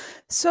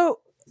 So,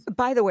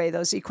 by the way,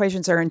 those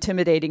equations are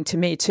intimidating to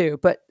me too,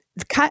 but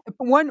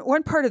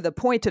one part of the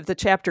point of the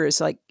chapter is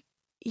like,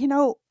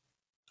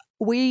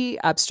 we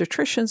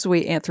obstetricians,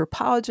 we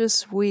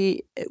anthropologists,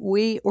 we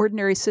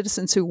ordinary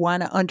citizens who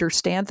want to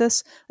understand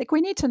this, like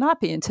we need to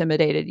not be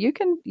intimidated. You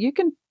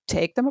can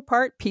take them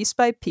apart piece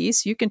by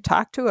piece. You can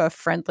talk to a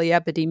friendly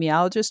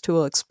epidemiologist who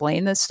will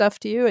explain this stuff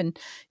to you, and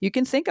you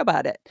can think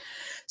about it.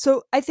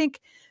 So I think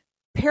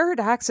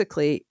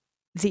paradoxically,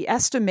 the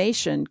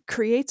estimation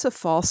creates a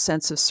false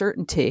sense of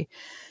certainty.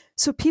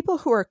 So people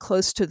who are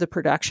close to the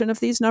production of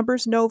these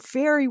numbers know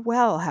very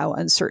well how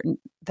uncertain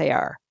they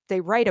are.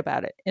 They write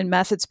about it in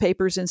methods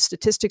papers in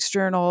statistics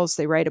journals.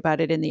 They write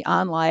about it in the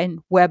online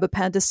web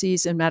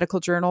appendices in medical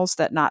journals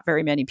that not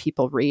very many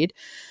people read.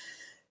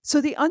 So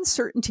the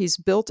uncertainties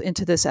built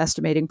into this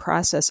estimating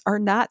process are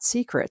not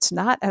secrets,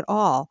 not at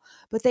all,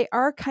 but they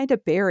are kind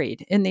of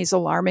buried in these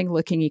alarming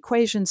looking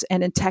equations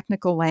and in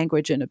technical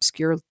language in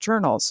obscure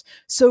journals.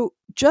 So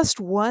just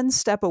one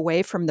step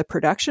away from the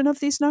production of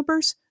these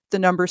numbers, the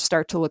numbers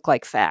start to look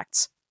like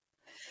facts.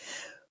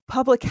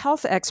 Public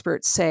health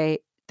experts say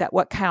that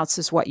what counts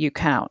is what you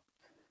count.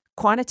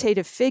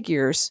 Quantitative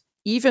figures,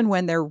 even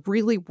when they're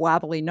really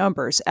wobbly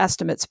numbers,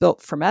 estimates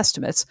built from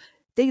estimates,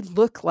 they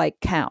look like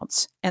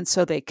counts, and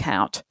so they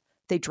count.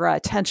 They draw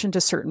attention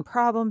to certain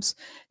problems,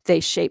 they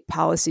shape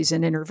policies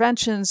and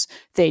interventions,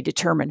 they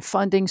determine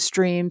funding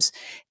streams,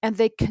 and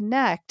they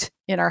connect,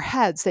 in our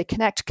heads, they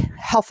connect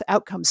health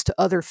outcomes to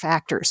other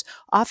factors,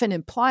 often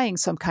implying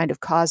some kind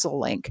of causal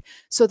link.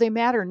 So they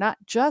matter not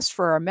just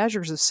for our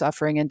measures of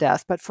suffering and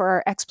death, but for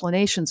our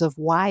explanations of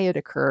why it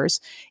occurs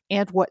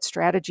and what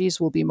strategies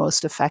will be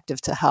most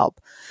effective to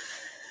help.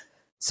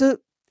 So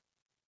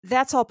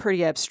that's all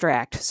pretty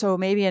abstract. So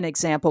maybe an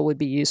example would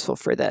be useful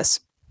for this.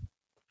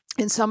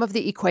 In some of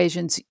the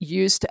equations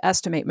used to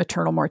estimate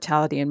maternal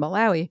mortality in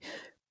Malawi,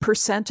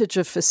 percentage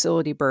of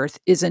facility birth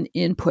is an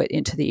input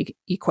into the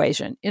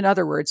equation. In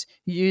other words,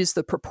 use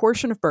the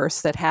proportion of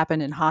births that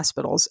happen in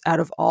hospitals out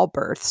of all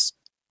births,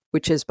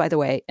 which is, by the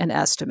way, an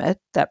estimate,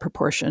 that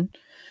proportion,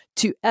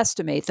 to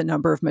estimate the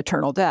number of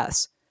maternal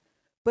deaths.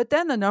 But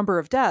then the number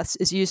of deaths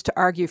is used to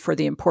argue for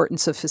the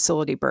importance of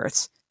facility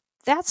births.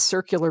 That's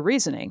circular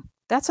reasoning.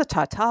 That's a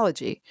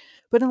tautology.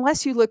 But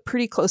unless you look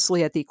pretty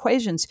closely at the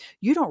equations,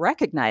 you don't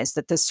recognize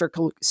that this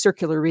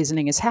circular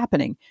reasoning is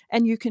happening.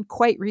 And you can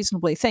quite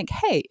reasonably think,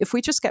 hey, if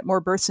we just get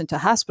more births into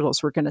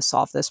hospitals, we're going to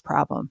solve this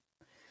problem.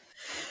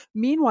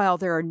 Meanwhile,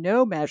 there are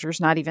no measures,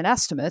 not even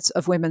estimates,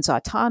 of women's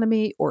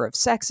autonomy or of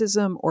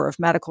sexism or of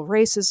medical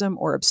racism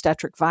or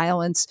obstetric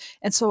violence.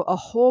 And so a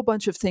whole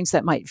bunch of things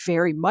that might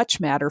very much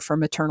matter for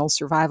maternal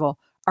survival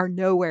are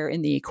nowhere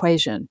in the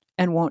equation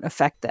and won't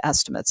affect the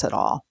estimates at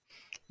all.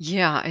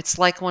 Yeah, it's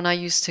like when I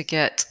used to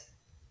get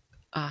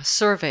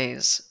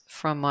surveys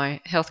from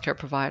my healthcare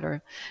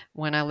provider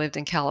when I lived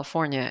in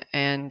California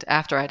and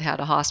after I'd had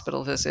a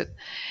hospital visit.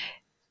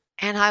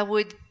 And I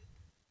would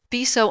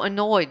be so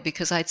annoyed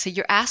because I'd say,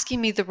 you're asking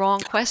me the wrong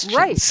questions.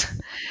 Right.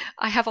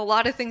 I have a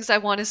lot of things I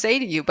want to say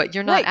to you, but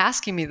you're not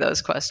asking me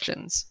those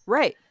questions.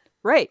 Right.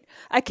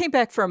 I came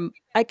back from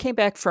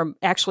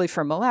actually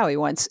from Malawi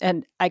once,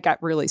 and I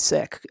got really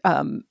sick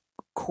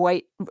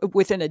quite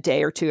within a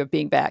day or two of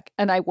being back.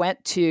 And I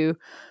went to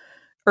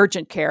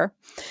urgent care,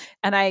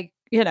 and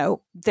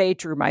they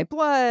drew my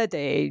blood,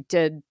 they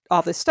did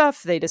all this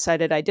stuff. They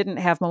decided I didn't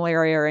have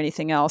malaria or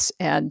anything else.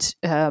 And,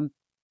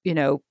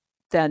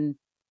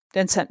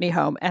 then sent me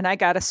home, and I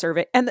got a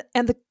survey, and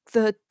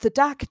the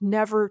doc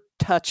never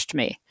touched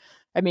me.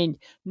 I mean,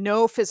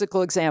 no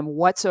physical exam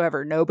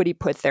whatsoever. Nobody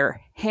put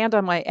their hand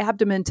on my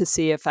abdomen to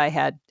see if I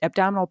had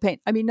abdominal pain.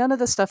 I mean, none of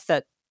the stuff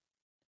that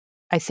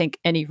I think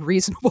any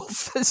reasonable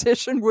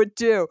physician would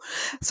do.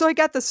 So I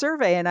got the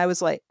survey, and it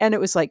was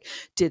like,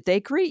 did they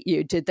greet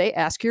you? Did they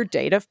ask your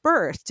date of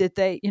birth? Did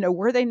they,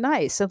 were they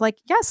nice? I'm like,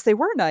 yes, they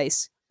were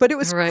nice. But it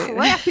was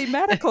crappy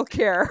medical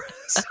care.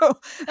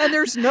 And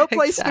there's no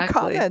place to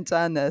comment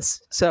on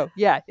this. So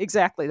yeah,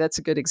 exactly. That's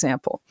a good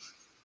example.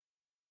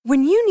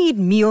 When you need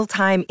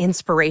mealtime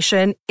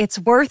inspiration, it's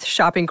worth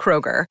shopping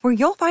Kroger, where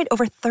you'll find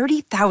over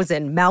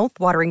 30,000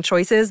 mouth-watering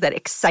choices that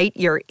excite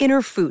your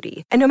inner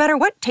foodie. And no matter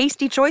what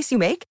tasty choice you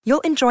make,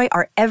 you'll enjoy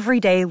our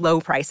everyday low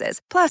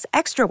prices, plus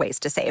extra ways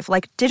to save,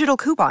 like digital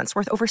coupons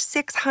worth over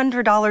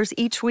 $600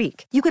 each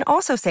week. You can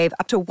also save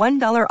up to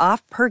 $1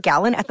 off per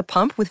gallon at the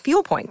pump with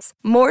fuel points.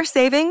 More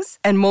savings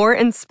and more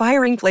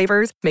inspiring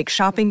flavors make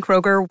shopping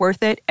Kroger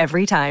worth it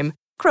every time.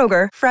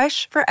 Kroger,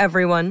 fresh for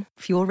everyone.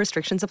 Fuel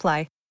restrictions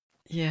apply.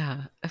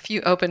 Yeah, a few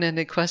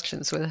open-ended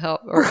questions would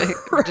help, or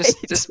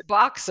just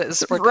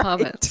boxes for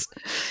comments.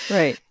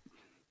 Right.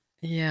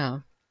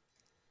 Yeah.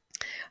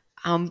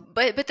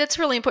 But that's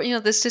really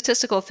important, the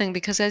statistical thing,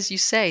 because as you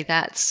say,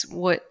 that's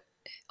what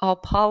all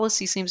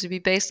policy seems to be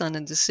based on,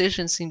 and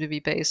decisions seem to be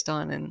based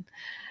on,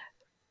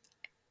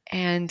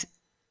 and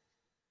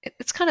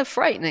it's kind of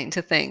frightening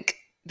to think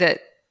that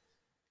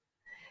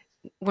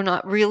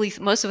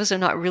most of us are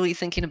not really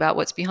thinking about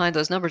what's behind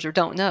those numbers or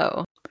don't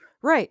know.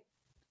 Right.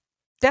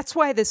 That's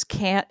why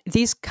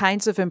these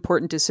kinds of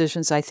important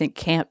decisions, I think,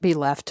 can't be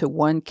left to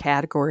one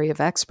category of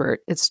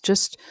expert. It's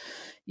just,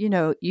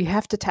 you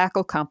have to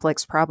tackle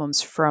complex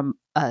problems from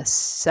a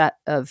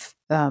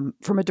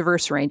from a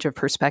diverse range of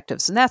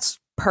perspectives. And that's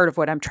part of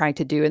what I'm trying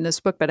to do in this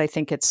book, but I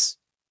think it's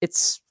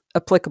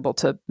applicable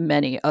to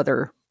many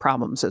other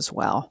problems as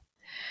well.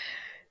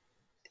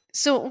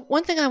 So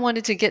one thing I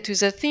wanted to get to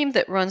is a theme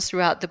that runs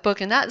throughout the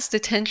book, and that's the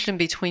tension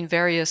between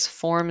various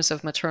forms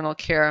of maternal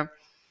care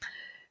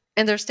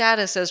and their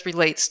status as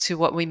relates to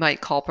what we might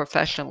call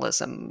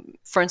professionalism.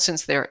 For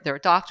instance, there are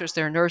doctors,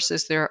 there are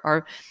nurses, there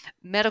are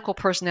medical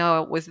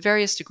personnel with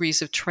various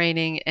degrees of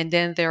training, and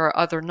then there are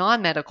other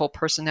non-medical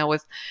personnel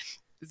with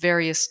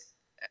various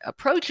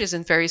approaches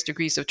and various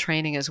degrees of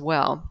training as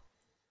well.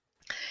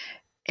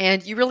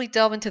 And you really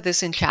delve into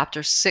this in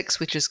chapter 6,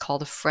 which is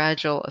called A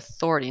Fragile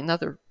Authority,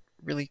 another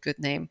really good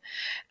name.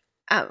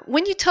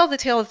 When you tell the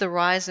tale of the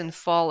rise and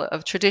fall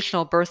of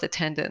traditional birth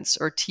attendants,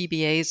 or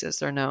TBAs as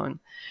they're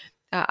known,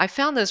 I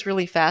found those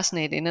really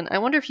fascinating, and I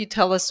wonder if you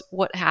tell us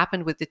what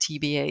happened with the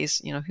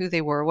TBAs, who they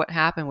were, what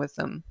happened with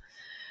them,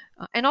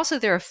 and also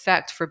their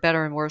effect for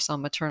better and worse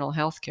on maternal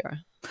health care.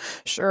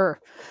 Sure.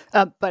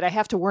 But I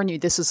have to warn you,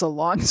 this is a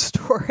long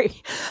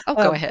story. Oh,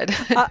 go ahead.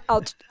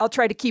 I'll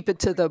try to keep it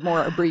to the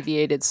more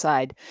abbreviated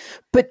side.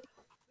 But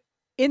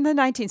in the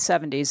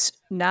 1970s,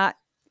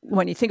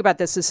 when you think about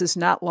this is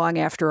not long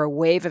after a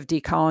wave of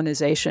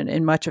decolonization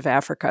in much of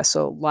Africa.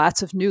 So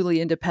lots of newly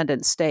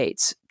independent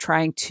states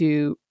trying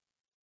to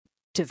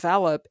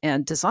develop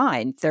and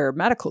design their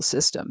medical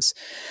systems.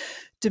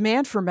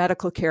 Demand for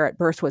medical care at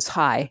birth was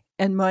high,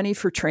 and money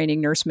for training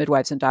nurse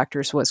midwives and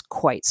doctors was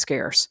quite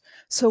scarce.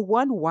 So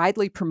one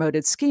widely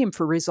promoted scheme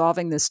for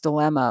resolving this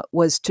dilemma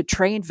was to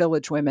train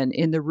village women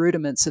in the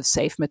rudiments of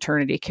safe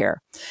maternity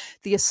care.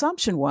 The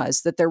assumption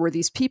was that there were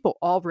these people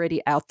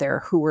already out there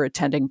who were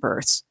attending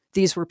births.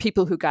 These were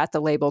people who got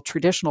the label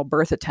traditional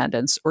birth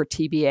attendants, or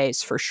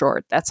TBAs for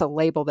short. That's a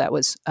label that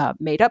was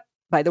made up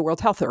by the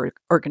World Health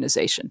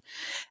Organization.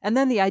 And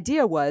then the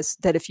idea was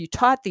that if you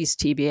taught these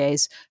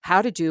TBAs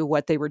how to do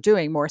what they were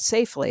doing more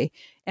safely,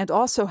 and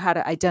also how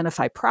to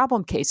identify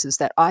problem cases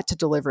that ought to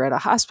deliver at a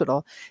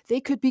hospital,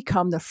 they could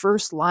become the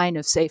first line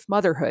of safe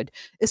motherhood,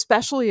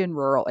 especially in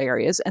rural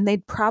areas, and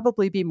they'd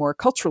probably be more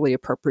culturally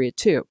appropriate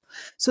too.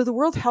 So the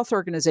World Health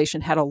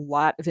Organization had a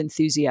lot of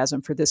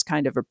enthusiasm for this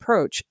kind of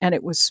approach, and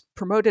it was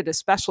promoted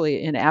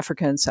especially in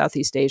Africa and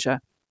Southeast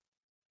Asia.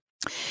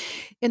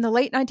 In the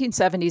late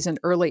 1970s and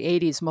early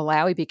 80s,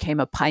 Malawi became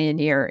a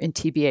pioneer in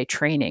TBA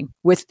training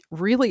with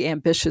really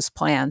ambitious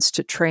plans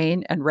to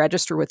train and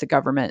register with the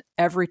government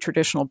every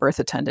traditional birth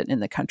attendant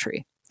in the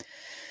country.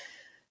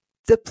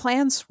 The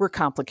plans were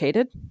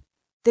complicated.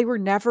 They were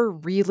never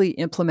really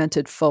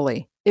implemented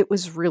fully. It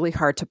was really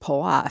hard to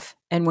pull off.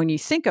 And when you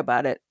think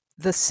about it,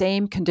 the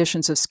same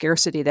conditions of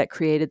scarcity that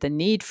created the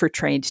need for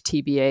trained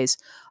TBAs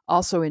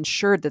also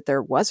ensured that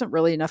there wasn't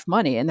really enough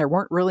money and there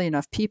weren't really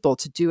enough people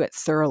to do it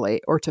thoroughly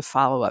or to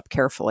follow up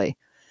carefully.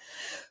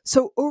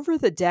 So over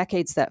the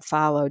decades that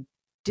followed,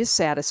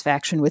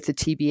 dissatisfaction with the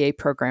TBA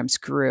programs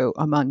grew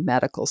among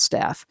medical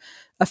staff.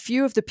 A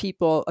few of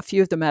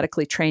the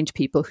medically trained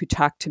people who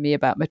talked to me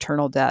about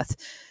maternal death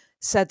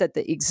said that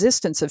the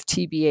existence of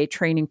TBA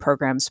training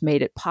programs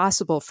made it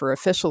possible for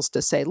officials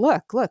to say,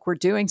 look, we're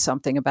doing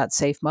something about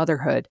safe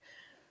motherhood,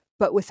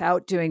 but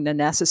without doing the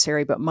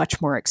necessary but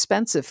much more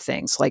expensive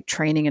things like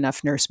training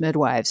enough nurse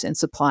midwives and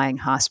supplying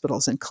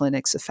hospitals and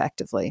clinics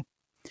effectively.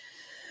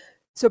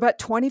 So about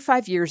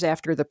 25 years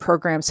after the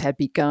programs had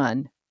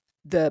begun,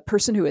 the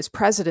person who was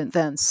president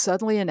then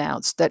suddenly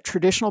announced that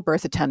traditional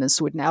birth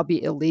attendants would now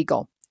be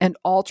illegal and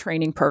all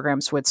training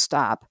programs would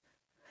stop.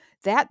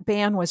 That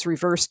ban was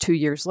reversed 2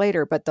 years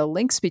later, but the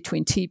links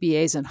between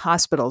TBAs and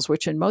hospitals,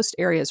 which in most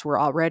areas were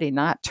already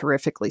not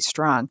terrifically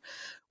strong,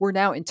 were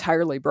now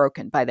entirely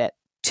broken by that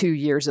 2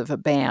 years of a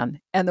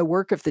ban. And the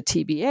work of the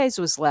TBAs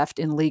was left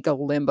in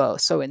legal limbo.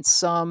 So in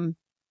some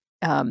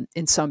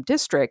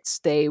districts,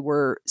 they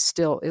were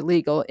still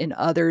illegal. In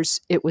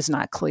others, it was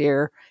not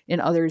clear. In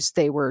others,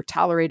 they were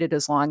tolerated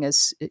as long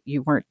as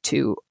you weren't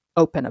too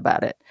open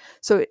about it.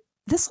 So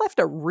this left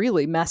a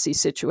really messy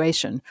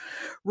situation.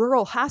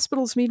 Rural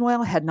hospitals,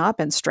 meanwhile, had not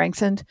been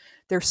strengthened.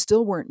 There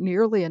still weren't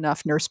nearly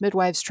enough nurse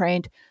midwives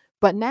trained.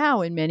 But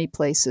now, in many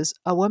places,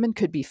 a woman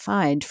could be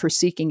fined for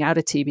seeking out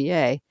a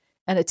TBA,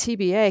 and a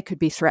TBA could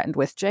be threatened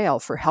with jail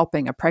for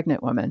helping a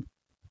pregnant woman.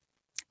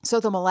 So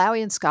the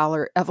Malawian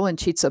scholar Evelyn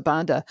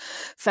Chitsabanda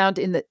found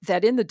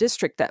that in the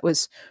district that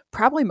was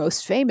probably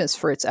most famous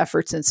for its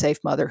efforts in safe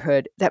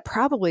motherhood, that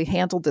probably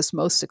handled this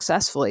most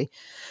successfully,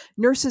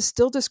 nurses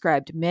still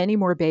described many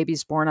more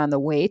babies born on the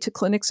way to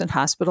clinics and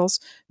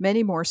hospitals,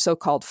 many more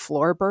so-called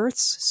floor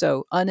births,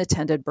 so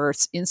unattended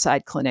births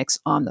inside clinics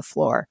on the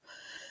floor.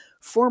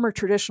 Former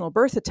traditional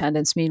birth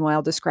attendants,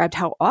 meanwhile, described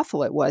how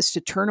awful it was to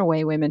turn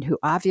away women who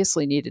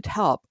obviously needed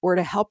help or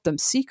to help them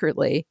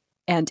secretly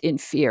and in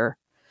fear.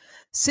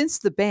 Since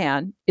the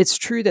ban, it's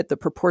true that the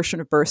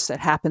proportion of births that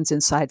happens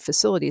inside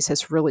facilities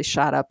has really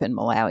shot up in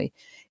Malawi.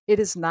 It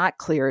is not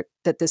clear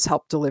that this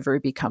helped delivery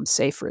become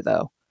safer,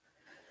 though.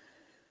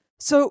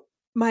 So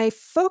my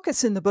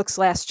focus in the book's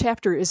last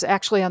chapter is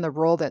actually on the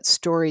role that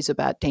stories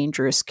about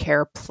dangerous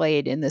care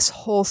played in this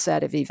whole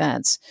set of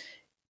events.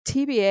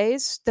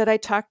 TBAs that I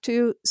talked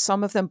to,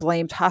 some of them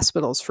blamed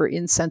hospitals for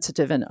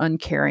insensitive and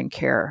uncaring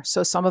care.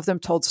 So some of them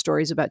told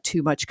stories about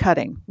too much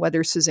cutting,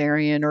 whether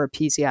cesarean or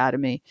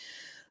episiotomy.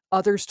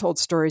 Others told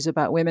stories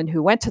about women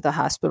who went to the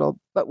hospital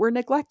but were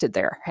neglected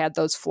there, had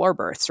those floor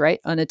births,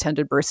 right?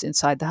 Unattended births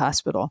inside the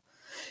hospital.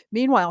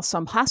 Meanwhile,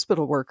 some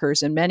hospital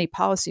workers and many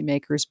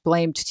policymakers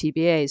blamed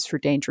TBAs for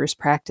dangerous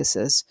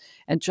practices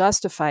and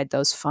justified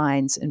those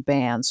fines and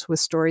bans with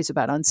stories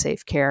about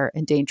unsafe care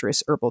and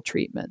dangerous herbal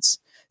treatments.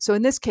 So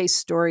in this case,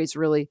 stories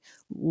really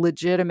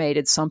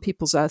legitimated some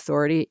people's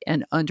authority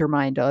and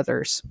undermined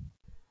others.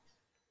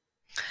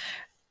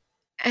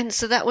 And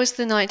so that was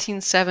the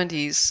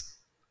 1970s.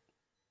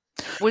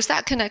 Was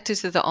that connected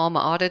to the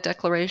Alma-Ata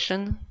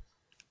Declaration?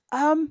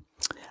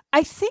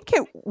 I think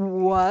it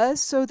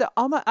was. So the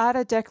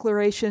Alma-Ata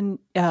Declaration,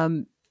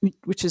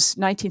 which is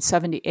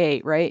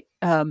 1978, right?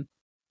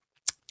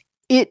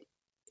 It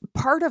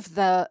part of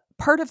the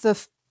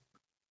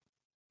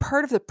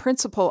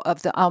principle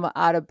of the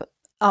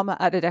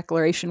Alma-Ata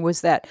Declaration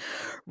was that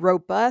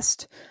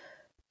robust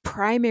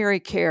primary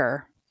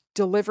care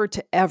delivered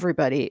to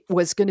everybody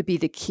was going to be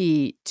the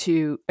key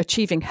to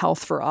achieving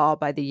health for all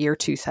by the year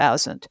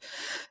 2000.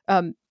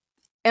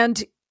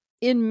 And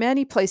in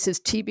many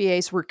places,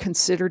 TBAs were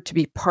considered to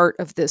be part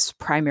of this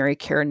primary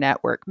care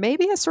network,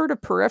 maybe a sort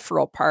of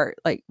peripheral part,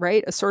 like,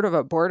 right, a sort of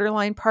a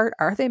borderline part.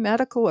 Are they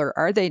medical or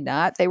are they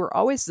not? They were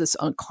always this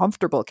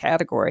uncomfortable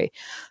category,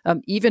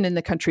 even in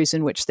the countries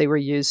in which they were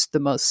used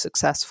the most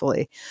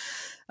successfully.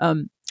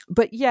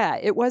 But yeah,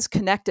 it was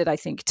connected, I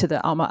think, to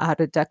the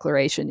Alma-Ata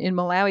Declaration. In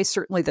Malawi,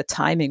 certainly the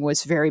timing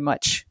was very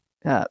much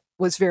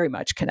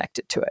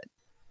connected to it.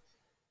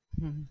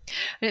 Mm-hmm.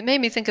 It made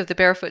me think of the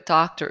Barefoot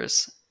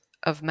Doctors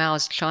of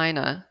Mao's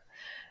China,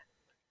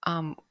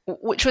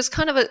 which was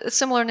kind of a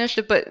similar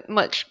initiative, but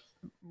much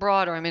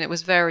broader. I mean, it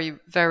was very,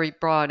 very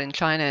broad in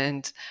China,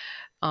 and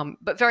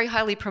but very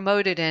highly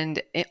promoted,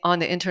 and on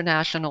the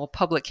international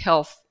public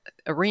health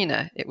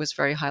arena, it was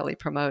very highly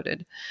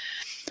promoted.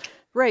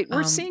 Right.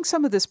 We're seeing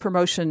some of this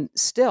promotion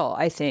still,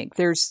 I think.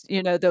 There's,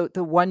 the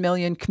 1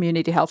 million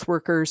community health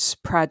workers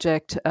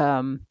project.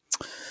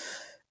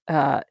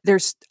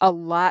 There's a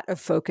lot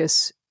of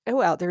focus.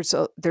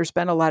 There's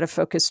been a lot of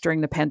focus during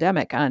the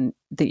pandemic on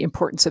the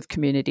importance of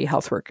community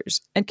health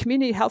workers. And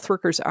community health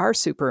workers are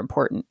super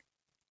important.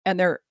 And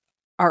there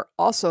are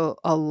also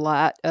a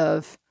lot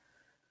of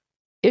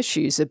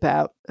issues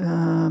about,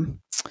 how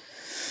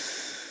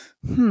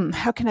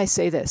can I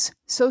say this?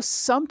 So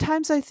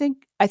sometimes I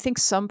think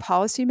some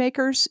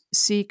policymakers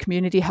see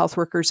community health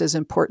workers as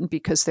important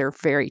because they're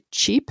very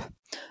cheap,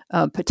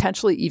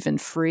 potentially even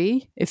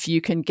free if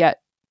you can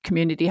get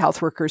community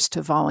health workers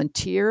to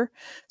volunteer.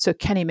 So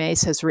Kenny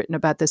Mace has written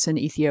about this in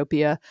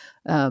Ethiopia.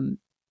 The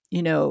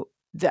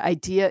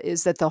idea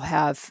is that they'll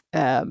have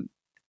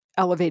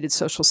elevated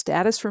social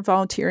status from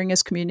volunteering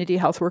as community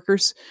health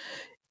workers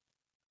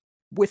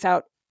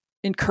without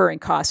incurring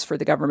costs for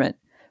the government.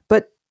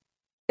 But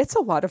it's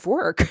a lot of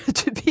work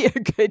to be a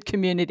good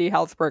community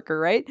health worker,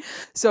 right?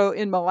 So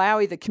in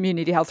Malawi, the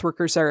community health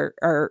workers are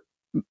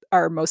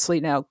mostly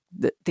now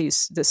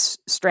this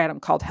stratum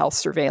called health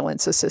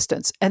surveillance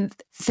assistants, and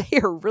they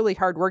are really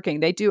hardworking.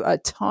 They do a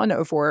ton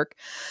of work.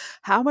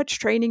 How much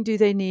training do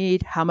they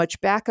need? How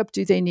much backup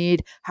do they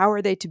need? How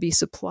are they to be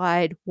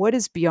supplied? What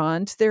is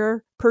beyond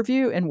their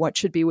purview and what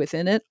should be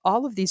within it?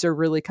 All of these are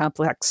really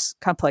complex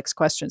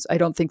questions. I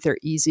don't think they're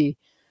easy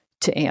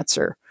to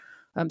answer.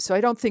 So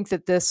I don't think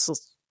that this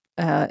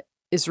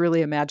is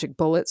really a magic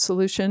bullet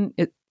solution,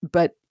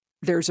 but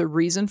there's a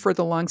reason for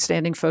the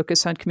longstanding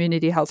focus on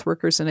community health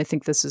workers, and I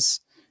think this is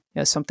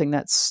something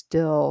that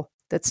still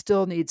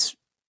needs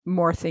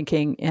more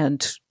thinking,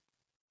 and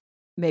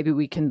maybe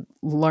we can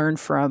learn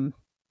from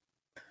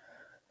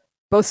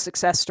both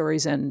success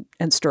stories and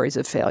stories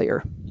of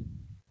failure.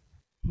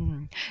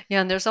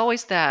 Yeah, and there's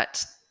always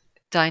that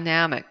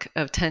dynamic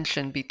of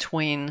tension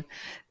between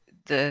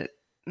the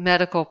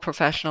medical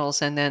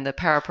professionals and then the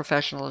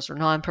paraprofessionals or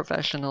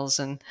non-professionals,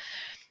 and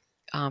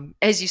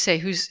as you say,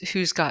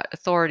 who's got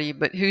authority,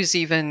 but who's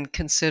even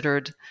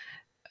considered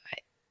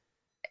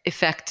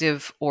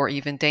effective or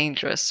even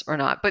dangerous or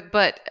not.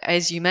 But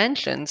as you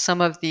mentioned,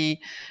 some of the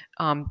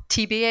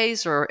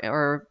TBAs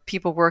or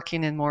people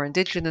working in more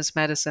indigenous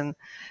medicine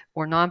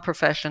or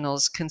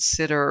non-professionals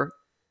consider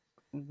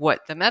what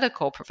the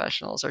medical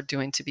professionals are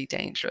doing to be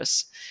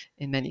dangerous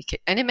in many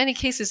cases. And in many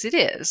cases it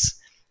is.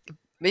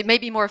 It may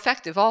be more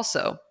effective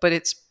also, but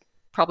it's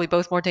probably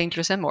both more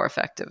dangerous and more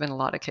effective in a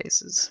lot of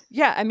cases.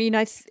 Yeah, I mean,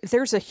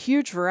 there's a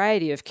huge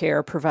variety of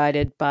care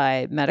provided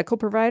by medical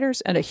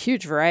providers and a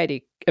huge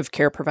variety of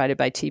care provided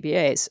by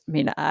TBAs. I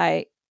mean,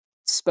 I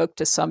spoke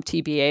to some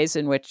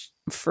TBAs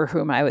for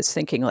whom I was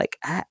thinking like,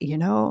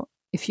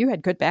 if you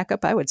had good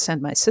backup, I would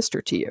send my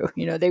sister to you.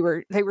 They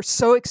were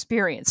so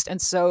experienced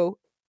and so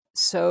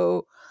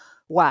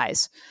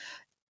wise.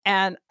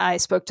 And I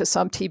spoke to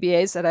some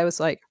TBAs that I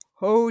was like,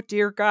 oh,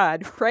 dear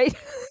God, right?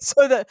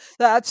 So the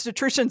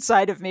obstetrician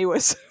side of me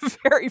was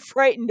very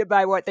frightened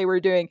by what they were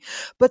doing.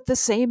 But the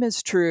same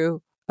is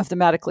true of the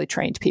medically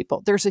trained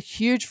people. There's a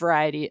huge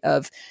variety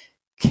of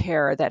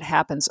care that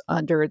happens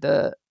under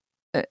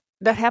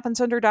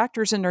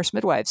doctors and nurse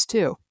midwives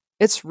too.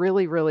 It's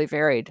really, really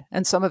varied.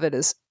 And some of it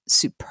is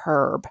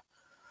superb.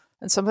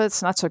 And some of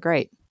it's not so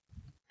great.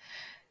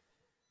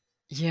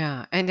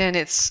 Yeah. And then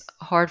it's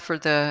hard for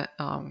the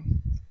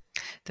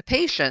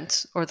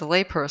patient or the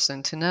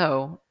layperson to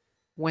know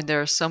when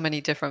there are so many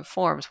different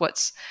forms,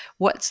 what's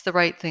the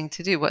right thing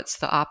to do? What's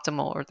the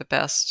optimal or the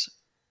best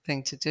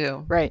thing to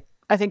do? Right.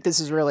 I think this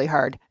is really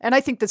hard. And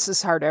I think this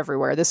is hard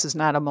everywhere. This is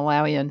not a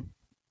Malawian,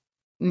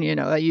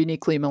 a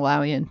uniquely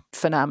Malawian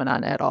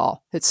phenomenon at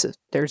all.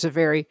 There's a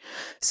very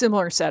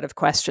similar set of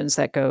questions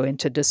that go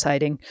into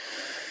deciding,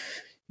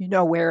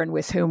 where and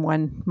with whom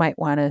one might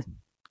want to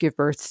give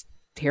birth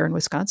here in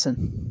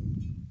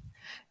Wisconsin.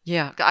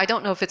 Yeah, I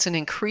don't know if it's an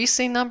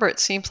increasing number. It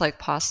seems like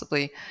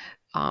possibly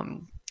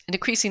an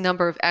increasing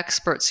number of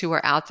experts who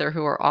are out there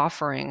who are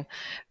offering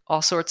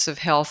all sorts of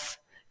health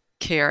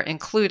care,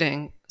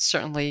 including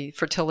certainly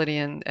fertility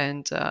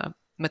and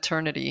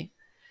maternity,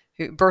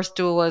 birth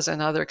doulas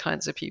and other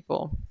kinds of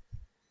people.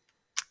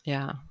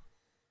 Yeah.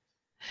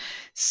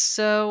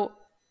 So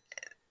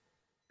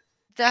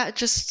that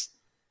just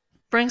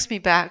brings me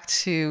back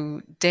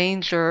to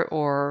danger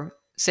or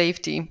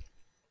safety.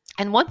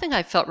 And one thing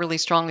I felt really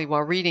strongly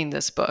while reading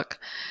this book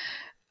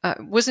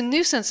was a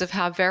new sense of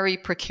how very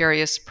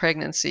precarious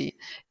pregnancy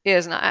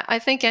is. And I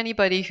think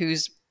anybody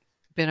who's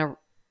been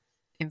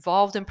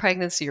involved in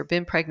pregnancy or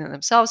been pregnant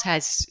themselves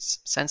has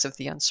a sense of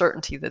the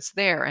uncertainty that's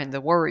there and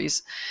the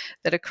worries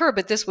that occur.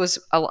 But this was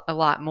a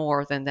lot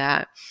more than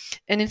that.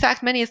 And in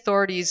fact, many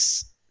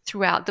authorities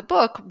throughout the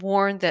book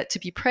warned that to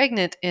be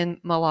pregnant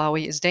in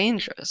Malawi is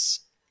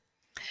dangerous.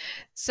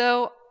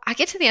 So I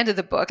get to the end of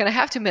the book, and I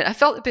have to admit, I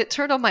felt a bit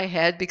turned on my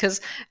head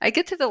because I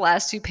get to the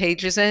last 2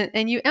 pages,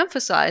 and you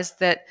emphasize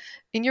that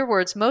in your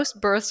words,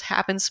 most births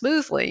happen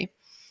smoothly.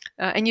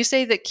 And you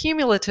say that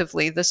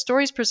cumulatively, the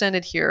stories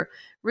presented here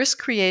risk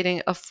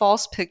creating a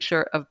false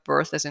picture of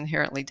birth as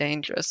inherently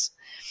dangerous.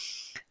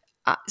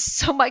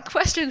 So my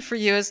question for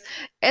you is,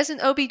 as an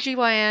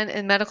OBGYN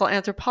and medical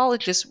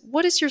anthropologist,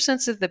 what is your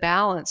sense of the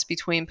balance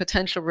between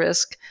potential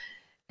risk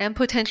and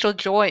potential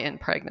joy in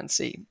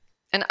pregnancy?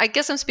 And I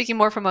guess I'm speaking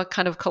more from a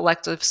kind of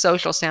collective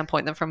social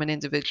standpoint than from an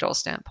individual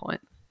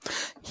standpoint.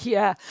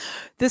 Yeah,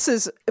 this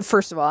is,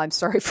 first of all, I'm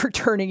sorry for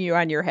turning you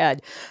on your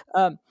head.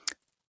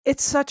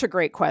 It's such a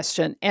great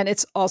question, and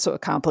it's also a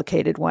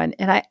complicated one.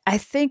 And I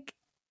think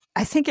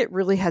it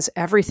really has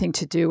everything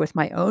to do with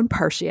my own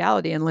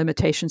partiality and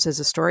limitations as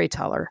a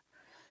storyteller.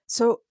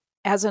 So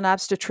as an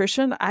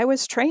obstetrician, I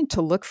was trained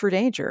to look for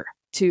danger,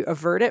 to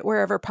avert it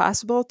wherever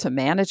possible, to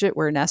manage it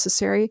where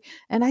necessary.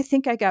 And I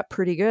think I got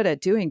pretty good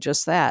at doing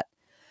just that.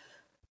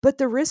 But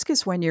the risk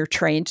is when you're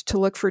trained to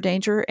look for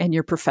danger and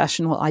your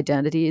professional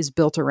identity is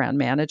built around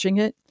managing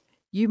it,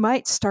 you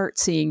might start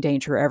seeing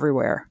danger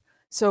everywhere.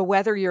 So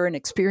whether you're an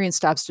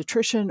experienced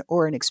obstetrician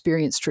or an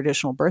experienced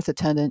traditional birth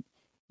attendant,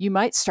 you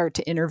might start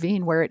to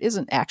intervene where it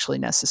isn't actually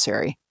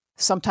necessary.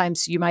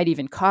 Sometimes you might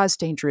even cause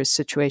dangerous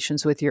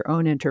situations with your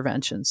own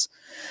interventions.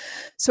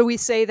 So we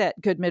say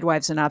that good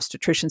midwives and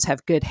obstetricians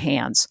have good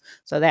hands.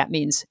 So that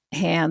means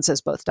hands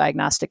as both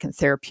diagnostic and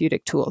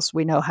therapeutic tools.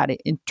 We know how to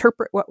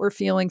interpret what we're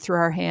feeling through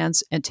our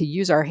hands and to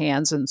use our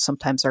hands and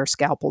sometimes our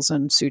scalpels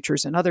and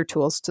sutures and other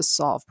tools to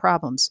solve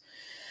problems.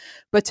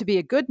 But to be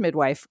a good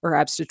midwife or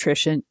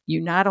obstetrician,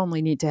 you not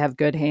only need to have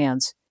good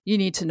hands, you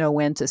need to know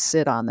when to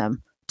sit on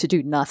them, to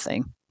do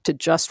nothing, to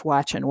just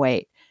watch and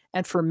wait.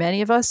 And for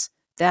many of us,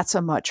 that's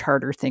a much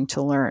harder thing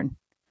to learn.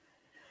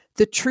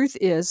 The truth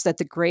is that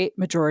the great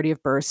majority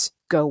of births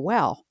go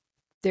well.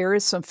 There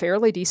is some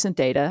fairly decent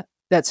data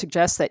that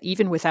suggests that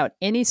even without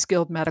any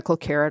skilled medical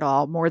care at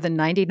all, more than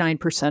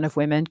 99% of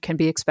women can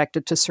be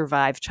expected to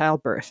survive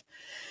childbirth.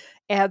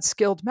 Add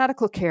skilled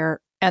medical care,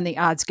 and the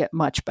odds get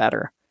much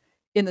better.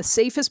 In the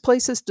safest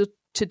places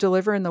to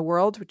deliver in the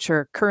world, which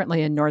are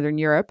currently in Northern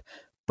Europe,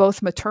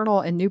 both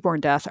maternal and newborn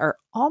death are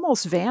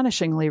almost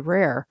vanishingly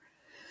rare.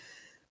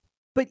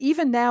 But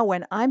even now,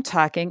 when I'm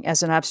talking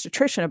as an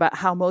obstetrician about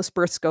how most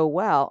births go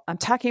well, I'm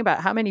talking about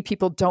how many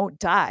people don't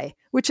die,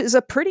 which is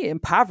a pretty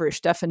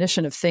impoverished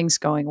definition of things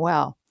going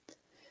well.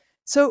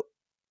 So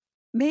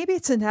maybe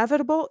it's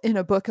inevitable in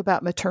a book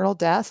about maternal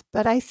death,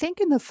 but I think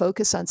in the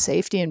focus on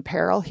safety and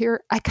peril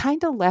here, I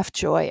kind of left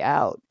joy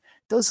out.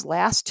 Those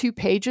last 2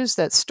 pages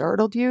that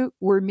startled you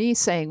were me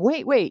saying,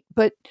 wait,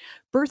 but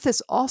birth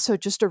is also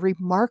just a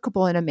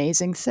remarkable and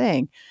amazing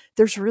thing.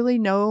 There's really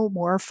no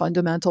more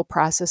fundamental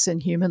process in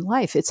human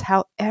life. It's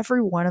how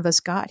every one of us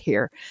got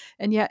here.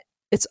 And yet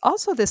it's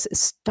also this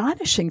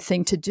astonishing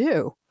thing to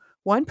do.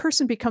 One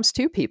person becomes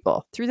 2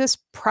 people through this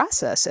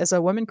process as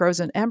a woman grows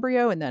an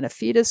embryo and then a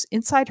fetus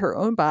inside her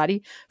own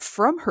body,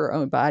 from her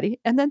own body,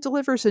 and then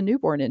delivers a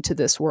newborn into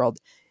this world.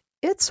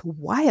 It's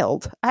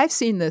wild. I've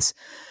seen this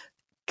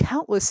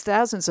countless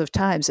thousands of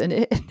times, and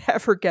it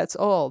never gets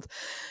old.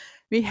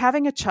 I mean,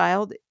 having a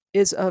child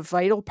is a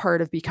vital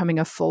part of becoming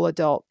a full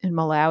adult in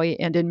Malawi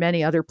and in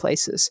many other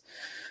places.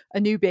 A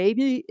new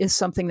baby is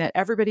something that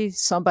everybody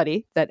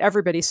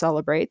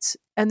celebrates,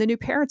 and the new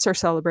parents are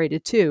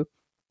celebrated too.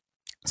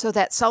 So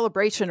that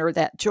celebration or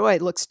that joy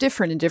looks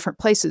different in different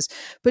places,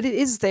 but it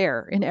is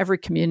there in every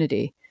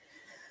community.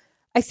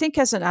 I think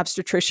as an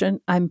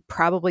obstetrician, I'm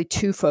probably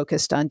too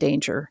focused on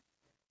danger.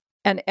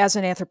 And as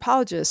an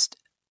anthropologist,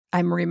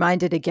 I'm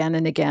reminded again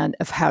and again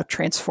of how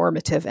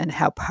transformative and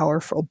how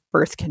powerful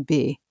birth can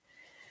be.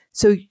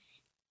 So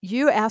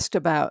you asked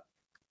about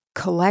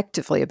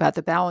collectively about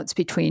the balance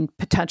between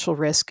potential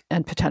risk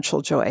and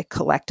potential joy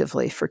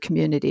collectively for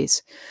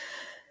communities.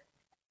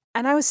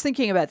 And I was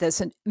thinking about this,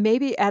 and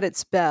maybe at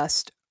its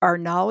best, our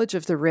knowledge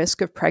of the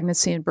risk of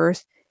pregnancy and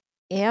birth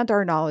and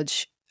our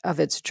knowledge of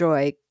its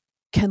joy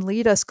can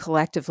lead us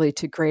collectively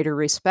to greater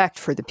respect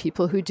for the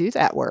people who do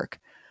that work,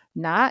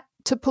 not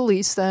to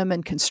police them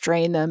and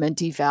constrain them and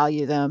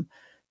devalue them,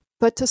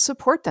 but to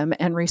support them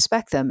and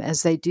respect them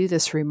as they do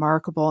this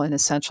remarkable and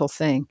essential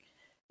thing.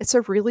 It's a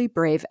really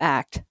brave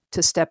act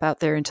to step out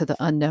there into the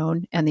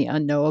unknown and the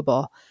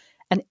unknowable.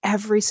 And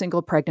every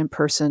single pregnant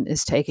person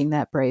is taking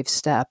that brave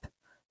step.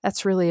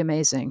 That's really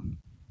amazing.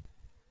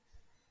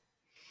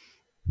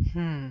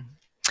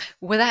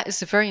 Well, that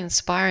is a very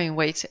inspiring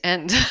way to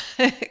end,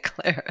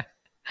 Claire.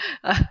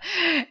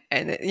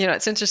 And,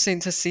 it's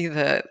interesting to see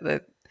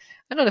the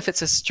I don't know if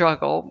it's a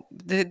struggle,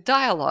 the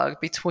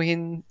dialogue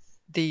between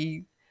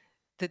the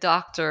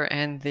doctor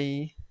and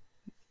the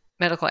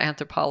medical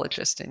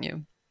anthropologist in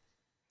you.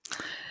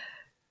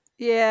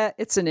 Yeah,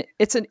 it's an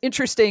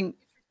interesting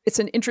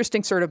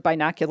sort of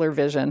binocular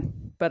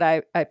vision, but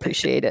I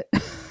appreciate it.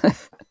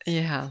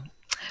 Yeah.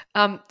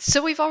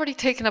 So we've already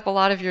taken up a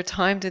lot of your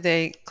time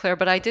today, Claire,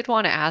 but I did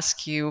want to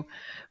ask you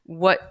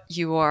what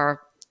you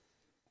are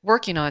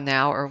working on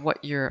now or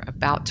what you're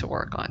about to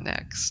work on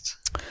next.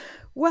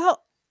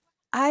 Well,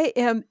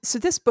 so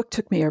this book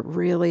took me a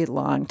really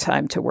long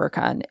time to work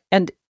on.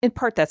 And in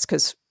part that's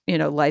because,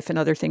 life and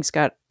other things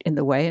got in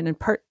the way. And in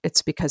part,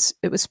 it's because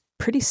it was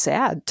pretty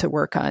sad to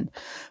work on.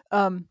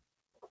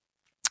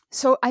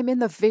 So I'm in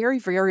the very,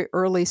 very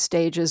early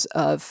stages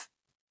of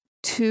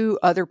 2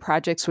 other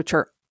projects, which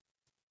are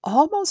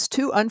almost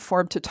too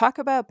unformed to talk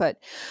about, but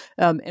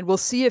and we'll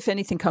see if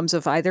anything comes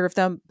of either of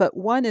them. But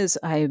one is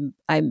I'm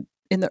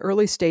in the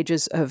early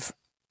stages of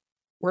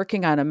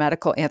working on a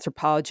medical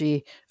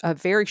anthropology, a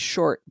very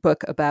short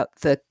book about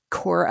the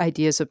core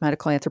ideas of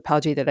medical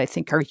anthropology that I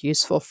think are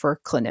useful for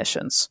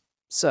clinicians.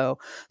 So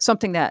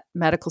something that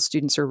medical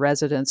students or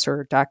residents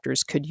or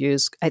doctors could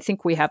use. I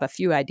think we have a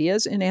few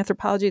ideas in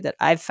anthropology that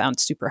I've found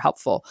super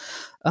helpful.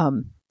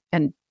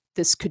 And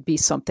this could be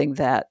something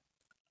that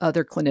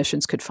other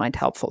clinicians could find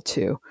helpful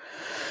too.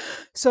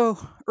 So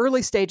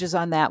early stages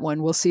on that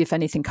one. We'll see if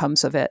anything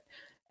comes of it.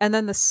 And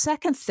then the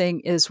second thing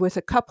is with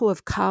a couple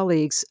of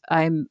colleagues,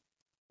 I'm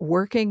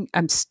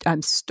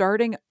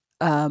starting,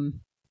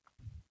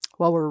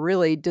 we're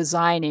really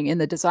designing in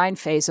the design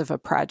phase of a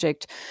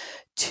project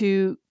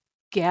to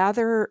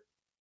gather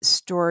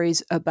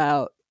stories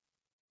about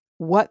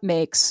what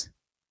makes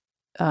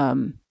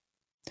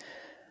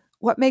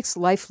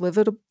life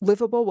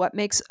livable, what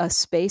makes a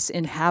space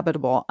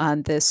inhabitable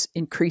on this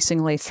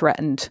increasingly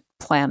threatened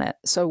planet.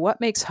 So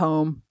what makes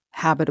home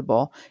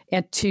habitable,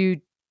 and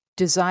to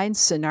design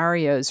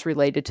scenarios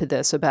related to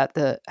this about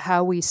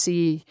how we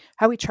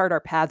chart our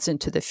paths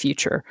into the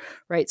future,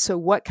 right? So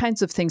what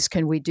kinds of things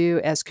can we do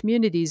as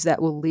communities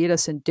that will lead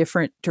us in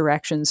different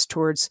directions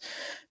towards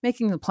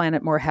making the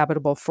planet more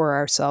habitable for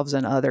ourselves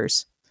and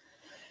others?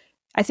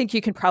 I think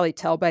you can probably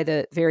tell by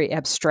the very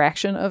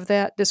abstraction of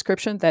that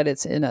description that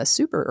it's in a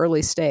super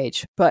early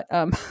stage, but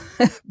but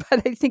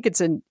I think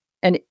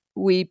and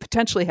we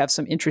potentially have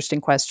some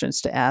interesting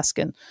questions to ask,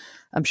 and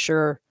I'm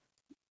sure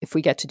if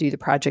we get to do the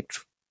project,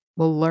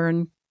 we'll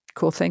learn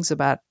cool things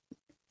about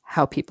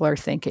how people are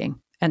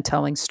thinking and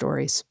telling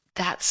stories.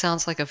 That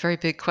sounds like a very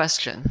big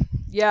question.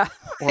 Yeah,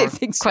 or I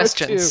think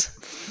questions.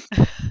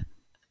 So too.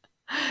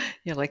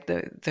 Yeah, like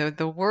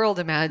the world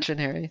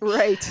imaginary.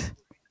 Right.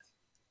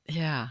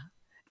 Yeah.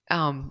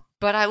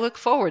 But I look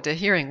forward to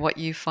hearing what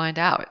you find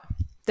out.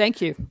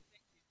 Thank you.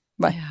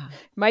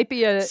 Might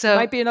be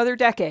another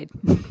decade.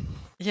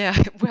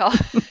 Yeah. Well,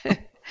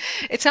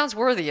 it sounds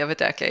worthy of a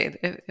decade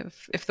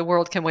if the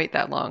world can wait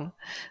that long.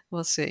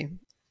 We'll see.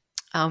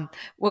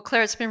 Well,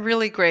 Claire, it's been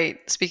really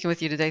great speaking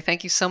with you today.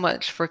 Thank you so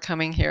much for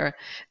coming here.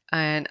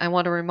 And I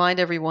want to remind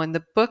everyone,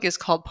 the book is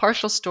called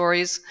Partial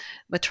Stories,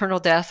 Maternal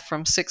Death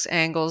from 6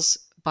 Angles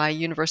from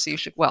University of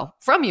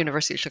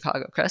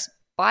Chicago Press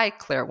by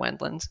Claire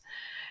Wendland.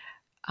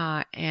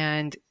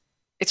 And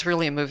it's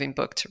really a moving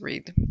book to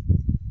read.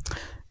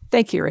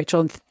 Thank you,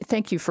 Rachel. And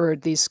thank you for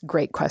these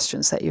great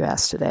questions that you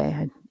asked today.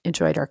 I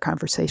enjoyed our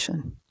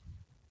conversation.